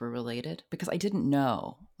these things were related, because I didn't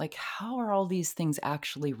know, like, how are all these things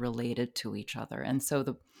actually related to each other? And so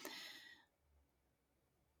the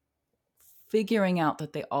figuring out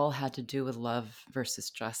that they all had to do with love versus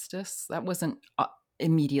justice, that wasn't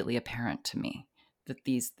immediately apparent to me, that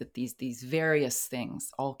these various things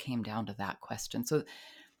all came down to that question. So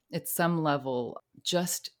at some level,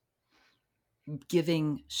 just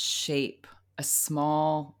giving shape, a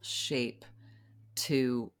small shape,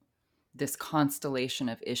 to this constellation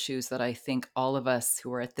of issues that I think all of us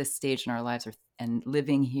who are at this stage in our lives and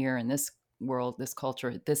living here in this world, this culture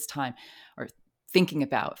at this time, are thinking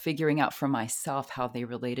about, figuring out for myself how they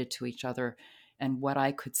related to each other, and what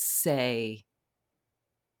I could say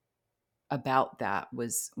about that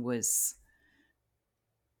was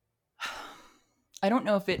I don't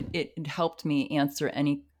know if it helped me answer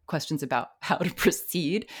any questions about how to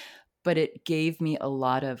proceed, but it gave me a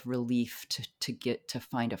lot of relief to get to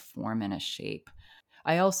find a form and a shape.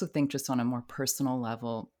 I also think, just on a more personal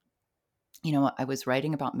level, I was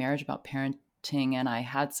writing about marriage, about parenting, and I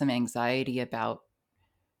had some anxiety about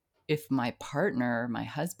if my partner, my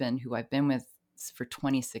husband, who I've been with for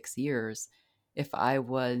 26 years, if I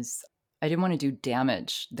didn't want to do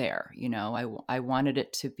damage there. I wanted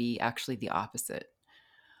it to be actually the opposite.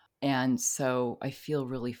 And so I feel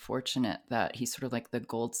really fortunate that he's sort of like the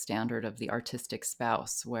gold standard of the artistic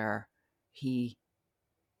spouse, where he,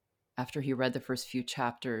 after he read the first few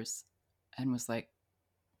chapters and was like,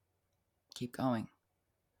 keep going,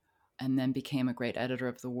 and then became a great editor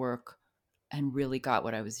of the work and really got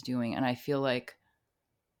what I was doing. And I feel like,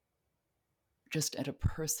 just at a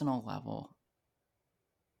personal level,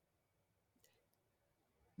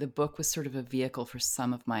 the book was sort of a vehicle for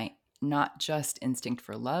some of my, not just instinct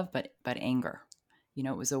for love, but anger.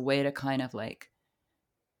 It was a way to kind of like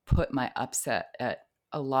put my upset at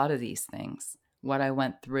a lot of these things, what I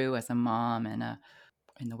went through as a mom, and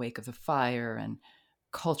in the wake of the fire, and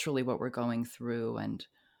culturally what we're going through, and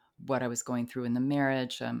what I was going through in the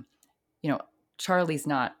marriage. Charlie's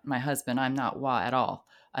not my husband. I'm not Wah at all.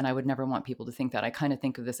 And I would never want people to think that. I kind of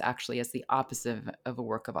think of this actually as the opposite of a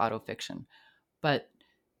work of autofiction. But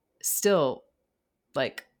still,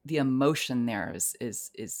 like, the emotion there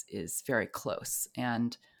is very close.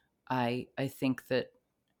 And I think that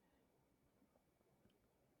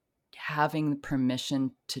having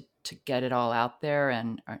permission to get it all out there,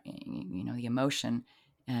 and the emotion,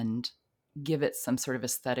 and give it some sort of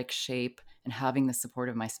aesthetic shape, and having the support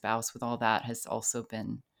of my spouse with all that, has also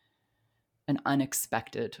been an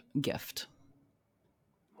unexpected gift.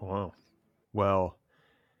 Wow. Well,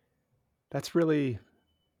 that's really,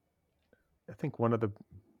 I think, one of the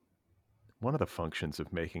functions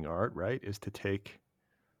of making art, right, is to take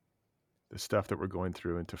the stuff that we're going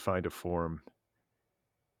through and to find a form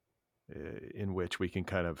in which we can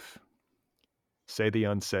kind of say the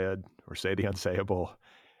unsaid or say the unsayable,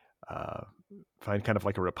 find kind of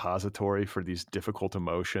like a repository for these difficult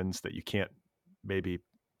emotions that you can't maybe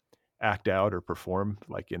act out or perform,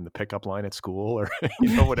 like in the pickup line at school, or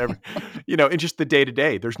whatever, in just the day to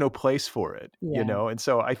day. There's no place for it, and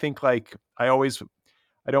so I think, like, I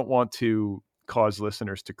don't want to cause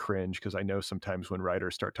listeners to cringe, because I know sometimes when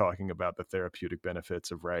writers start talking about the therapeutic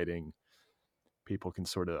benefits of writing, people can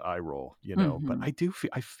sort of eye roll, but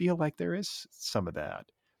I feel like there is some of that.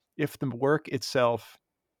 If the work itself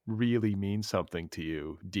really means something to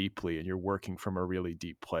you deeply, and you're working from a really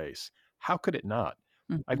deep place, how could it not?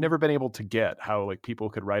 I've never been able to get how, like, people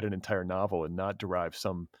could write an entire novel and not derive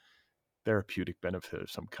some therapeutic benefit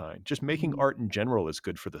of some kind. Just making art in general is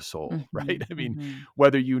good for the soul, right? I mean,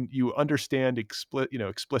 whether you understand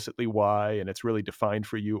explicitly why, and it's really defined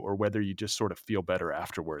for you, or whether you just sort of feel better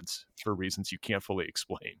afterwards for reasons you can't fully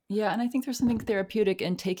explain. Yeah, and I think there's something therapeutic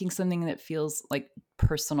in taking something that feels like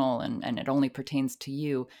personal, and it only pertains to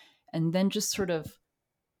you, and then just sort of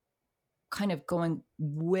kind of going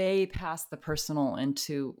way past the personal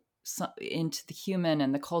into the human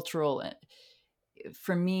and the cultural.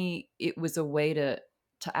 For me, it was a way to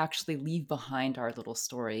actually leave behind our little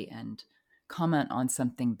story and comment on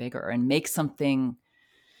something bigger, and make something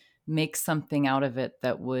out of it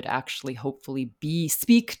that would actually hopefully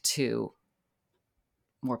speak to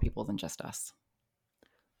more people than just us.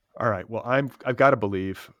 All right. Well, I've got to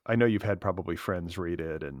believe, I know you've had probably friends read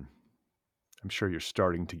it, and I'm sure you're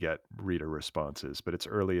starting to get reader responses, but it's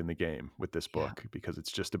early in the game with this book because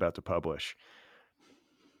it's just about to publish.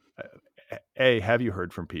 Have you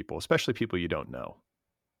heard from people, especially people you don't know?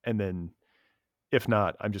 And then, if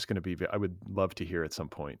not, I would love to hear at some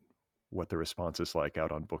point what the response is like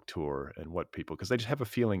out on book tour and what people, because I just have a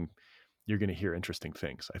feeling you're going to hear interesting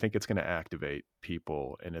things. I think it's going to activate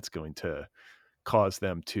people and it's going to cause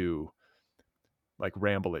them to like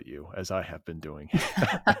ramble at you as I have been doing,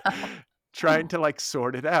 trying to like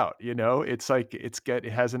sort it out. You know, it's like it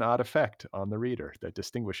has an odd effect on the reader that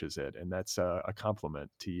distinguishes it. And that's a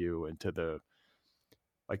compliment to you and to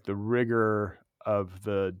the rigor of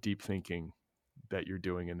the deep thinking that you're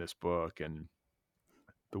doing in this book and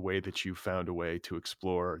the way that you found a way to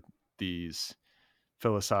explore these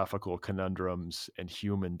philosophical conundrums and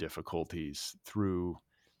human difficulties through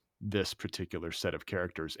this particular set of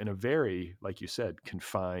characters in a very, like you said,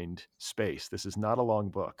 confined space. This is not a long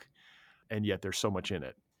book, and yet there's so much in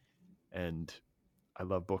it. And I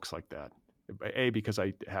love books like that. Because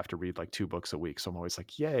I have to read like 2 books a week. So I'm always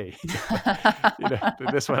like, yay,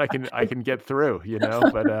 this one I can get through,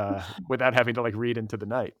 but without having to like read into the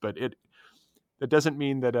night. But that doesn't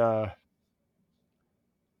mean that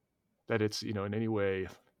it's, in any way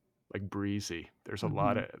like breezy. There's a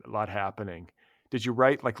lot happening. Did you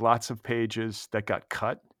write like lots of pages that got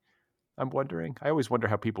cut? I'm wondering. I always wonder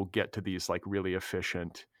how people get to these like really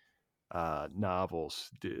efficient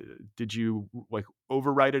novels. Did you like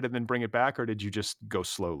overwrite it and then bring it back, or did you just go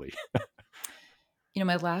slowly?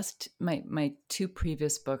 My 2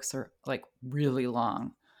 previous books are like really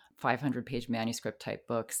long, 500-page manuscript type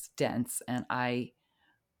books, dense. And I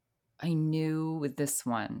knew with this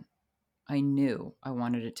one, I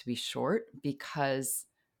wanted it to be short because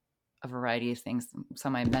a variety of things.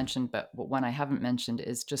 Some I mentioned, but one I haven't mentioned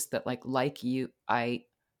is just that like you, I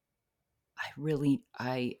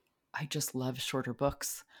just love shorter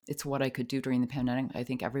books. It's what I could do during the pandemic. I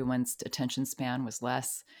think everyone's attention span was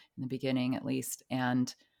less in the beginning, at least.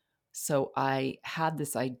 And so I had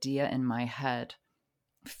this idea in my head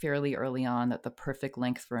fairly early on that the perfect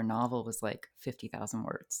length for a novel was like 50,000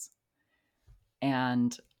 words.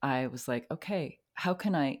 And I was like, okay, how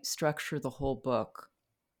can I structure the whole book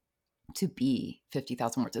to be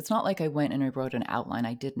 50,000 words? It's not like I went and I wrote an outline.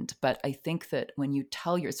 I didn't. But I think that when you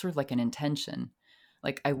tell it's sort of like an intention.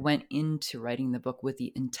 Like I went into writing the book with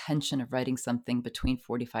the intention of writing something between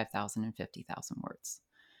 45,000 and 50,000 words.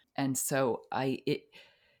 And so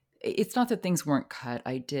it's not that things weren't cut.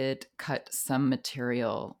 I did cut some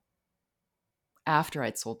material after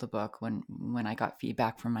I'd sold the book when I got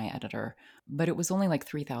feedback from my editor, but it was only like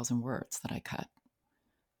 3,000 words that I cut.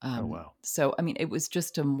 Oh, wow. So, I mean, it was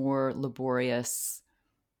just a more laborious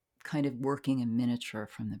kind of working in miniature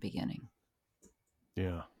from the beginning.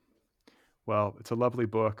 Yeah. Well, it's a lovely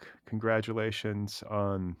book. Congratulations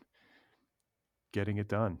on getting it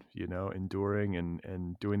done, enduring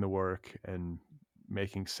and doing the work and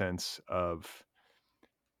making sense of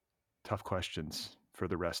tough questions for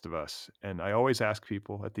the rest of us. And I always ask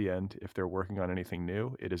people at the end if they're working on anything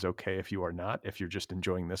new. It is okay if you are not, if you're just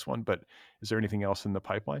enjoying this one. But is there anything else in the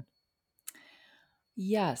pipeline?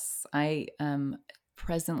 Yes, I am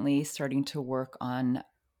presently starting to work on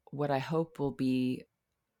what I hope will be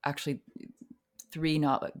actually 3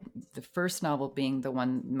 novels. The first novel being the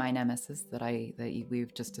one, My Nemesis, that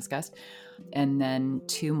we've just discussed, and then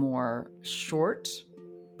 2 more short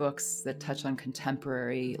books that touch on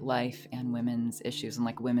contemporary life and women's issues and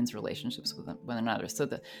like women's relationships with one another. So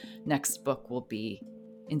the next book will be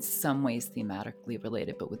in some ways thematically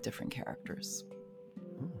related, but with different characters.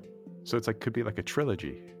 So it's like, could be like a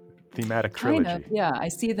trilogy, thematic trilogy. Kind of, yeah. I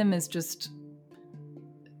see them as just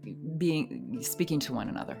speaking to one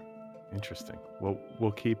another. Interesting. Well,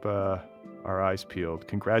 we'll keep our eyes peeled.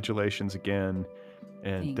 Congratulations again.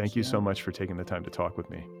 And thank you so much for taking the time to talk with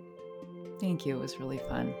me. Thank you. It was really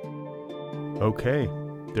fun. Okay,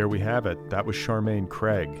 there we have it. That was Charmaine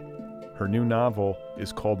Craig. Her new novel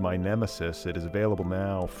is called My Nemesis. It is available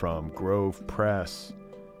now from Grove Press.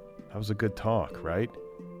 That was a good talk, right?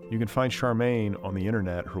 You can find Charmaine on the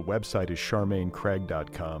internet. Her website is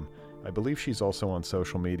charmainecraig.com. I believe she's also on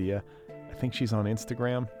social media. I think she's on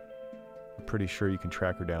Instagram. I'm pretty sure you can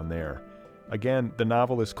track her down there. Again, the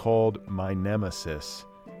novel is called My Nemesis.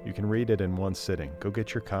 You can read it in one sitting. Go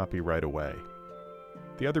get your copy right away.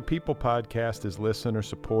 The Other People podcast is listener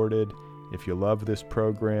supported. If you love this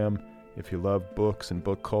program, if you love books and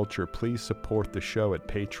book culture, please support the show at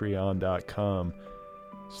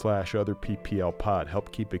patreon.com/otherpplpod.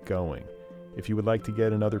 Help keep it going. If you would like to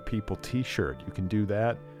get an Other People t-shirt, you can do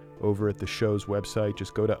that over at the show's website.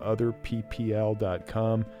 Just go to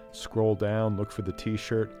otherppl.com, scroll down, look for the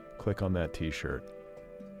t-shirt, click on that t-shirt.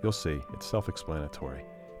 You'll see, it's self-explanatory.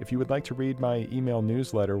 If you would like to read my email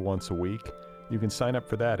newsletter once a week, you can sign up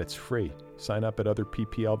for that. It's free. Sign up at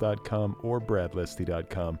otherppl.com or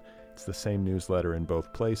bradlisty.com. It's the same newsletter in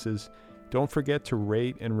both places. Don't forget to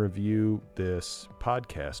rate and review this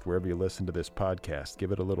podcast wherever you listen to this podcast.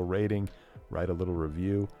 Give it a little rating, write a little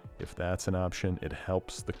review. If that's an option, it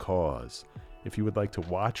helps the cause. If you would like to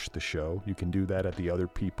watch the show, you can do that at the Other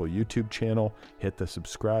People YouTube channel. Hit the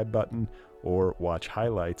subscribe button or watch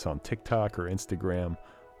highlights on TikTok or Instagram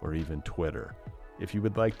or even Twitter. If you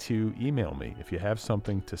would like to email me, if you have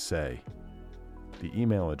something to say, the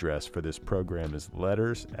email address for this program is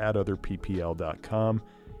letters@otherppl.com.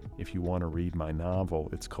 If you want to read my novel,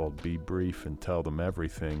 it's called Be Brief and Tell Them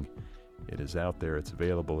Everything. It is out there. It's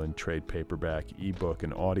available in trade paperback, ebook,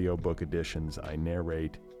 and audiobook editions. I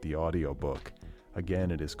narrate the audiobook.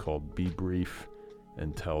 Again, it is called Be Brief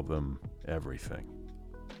and Tell Them Everything.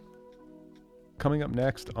 Coming up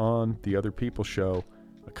next on The Other People Show,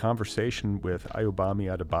 a conversation with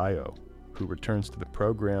Ayobami Adebayo, who returns to the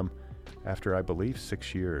program after, I believe,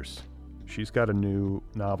 6 years. She's got a new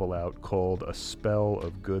novel out called A Spell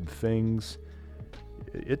of Good Things.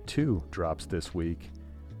 It too drops this week,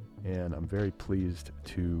 and I'm very pleased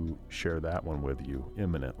to share that one with you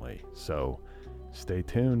imminently. So stay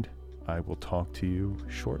tuned. I will talk to you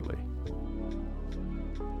shortly.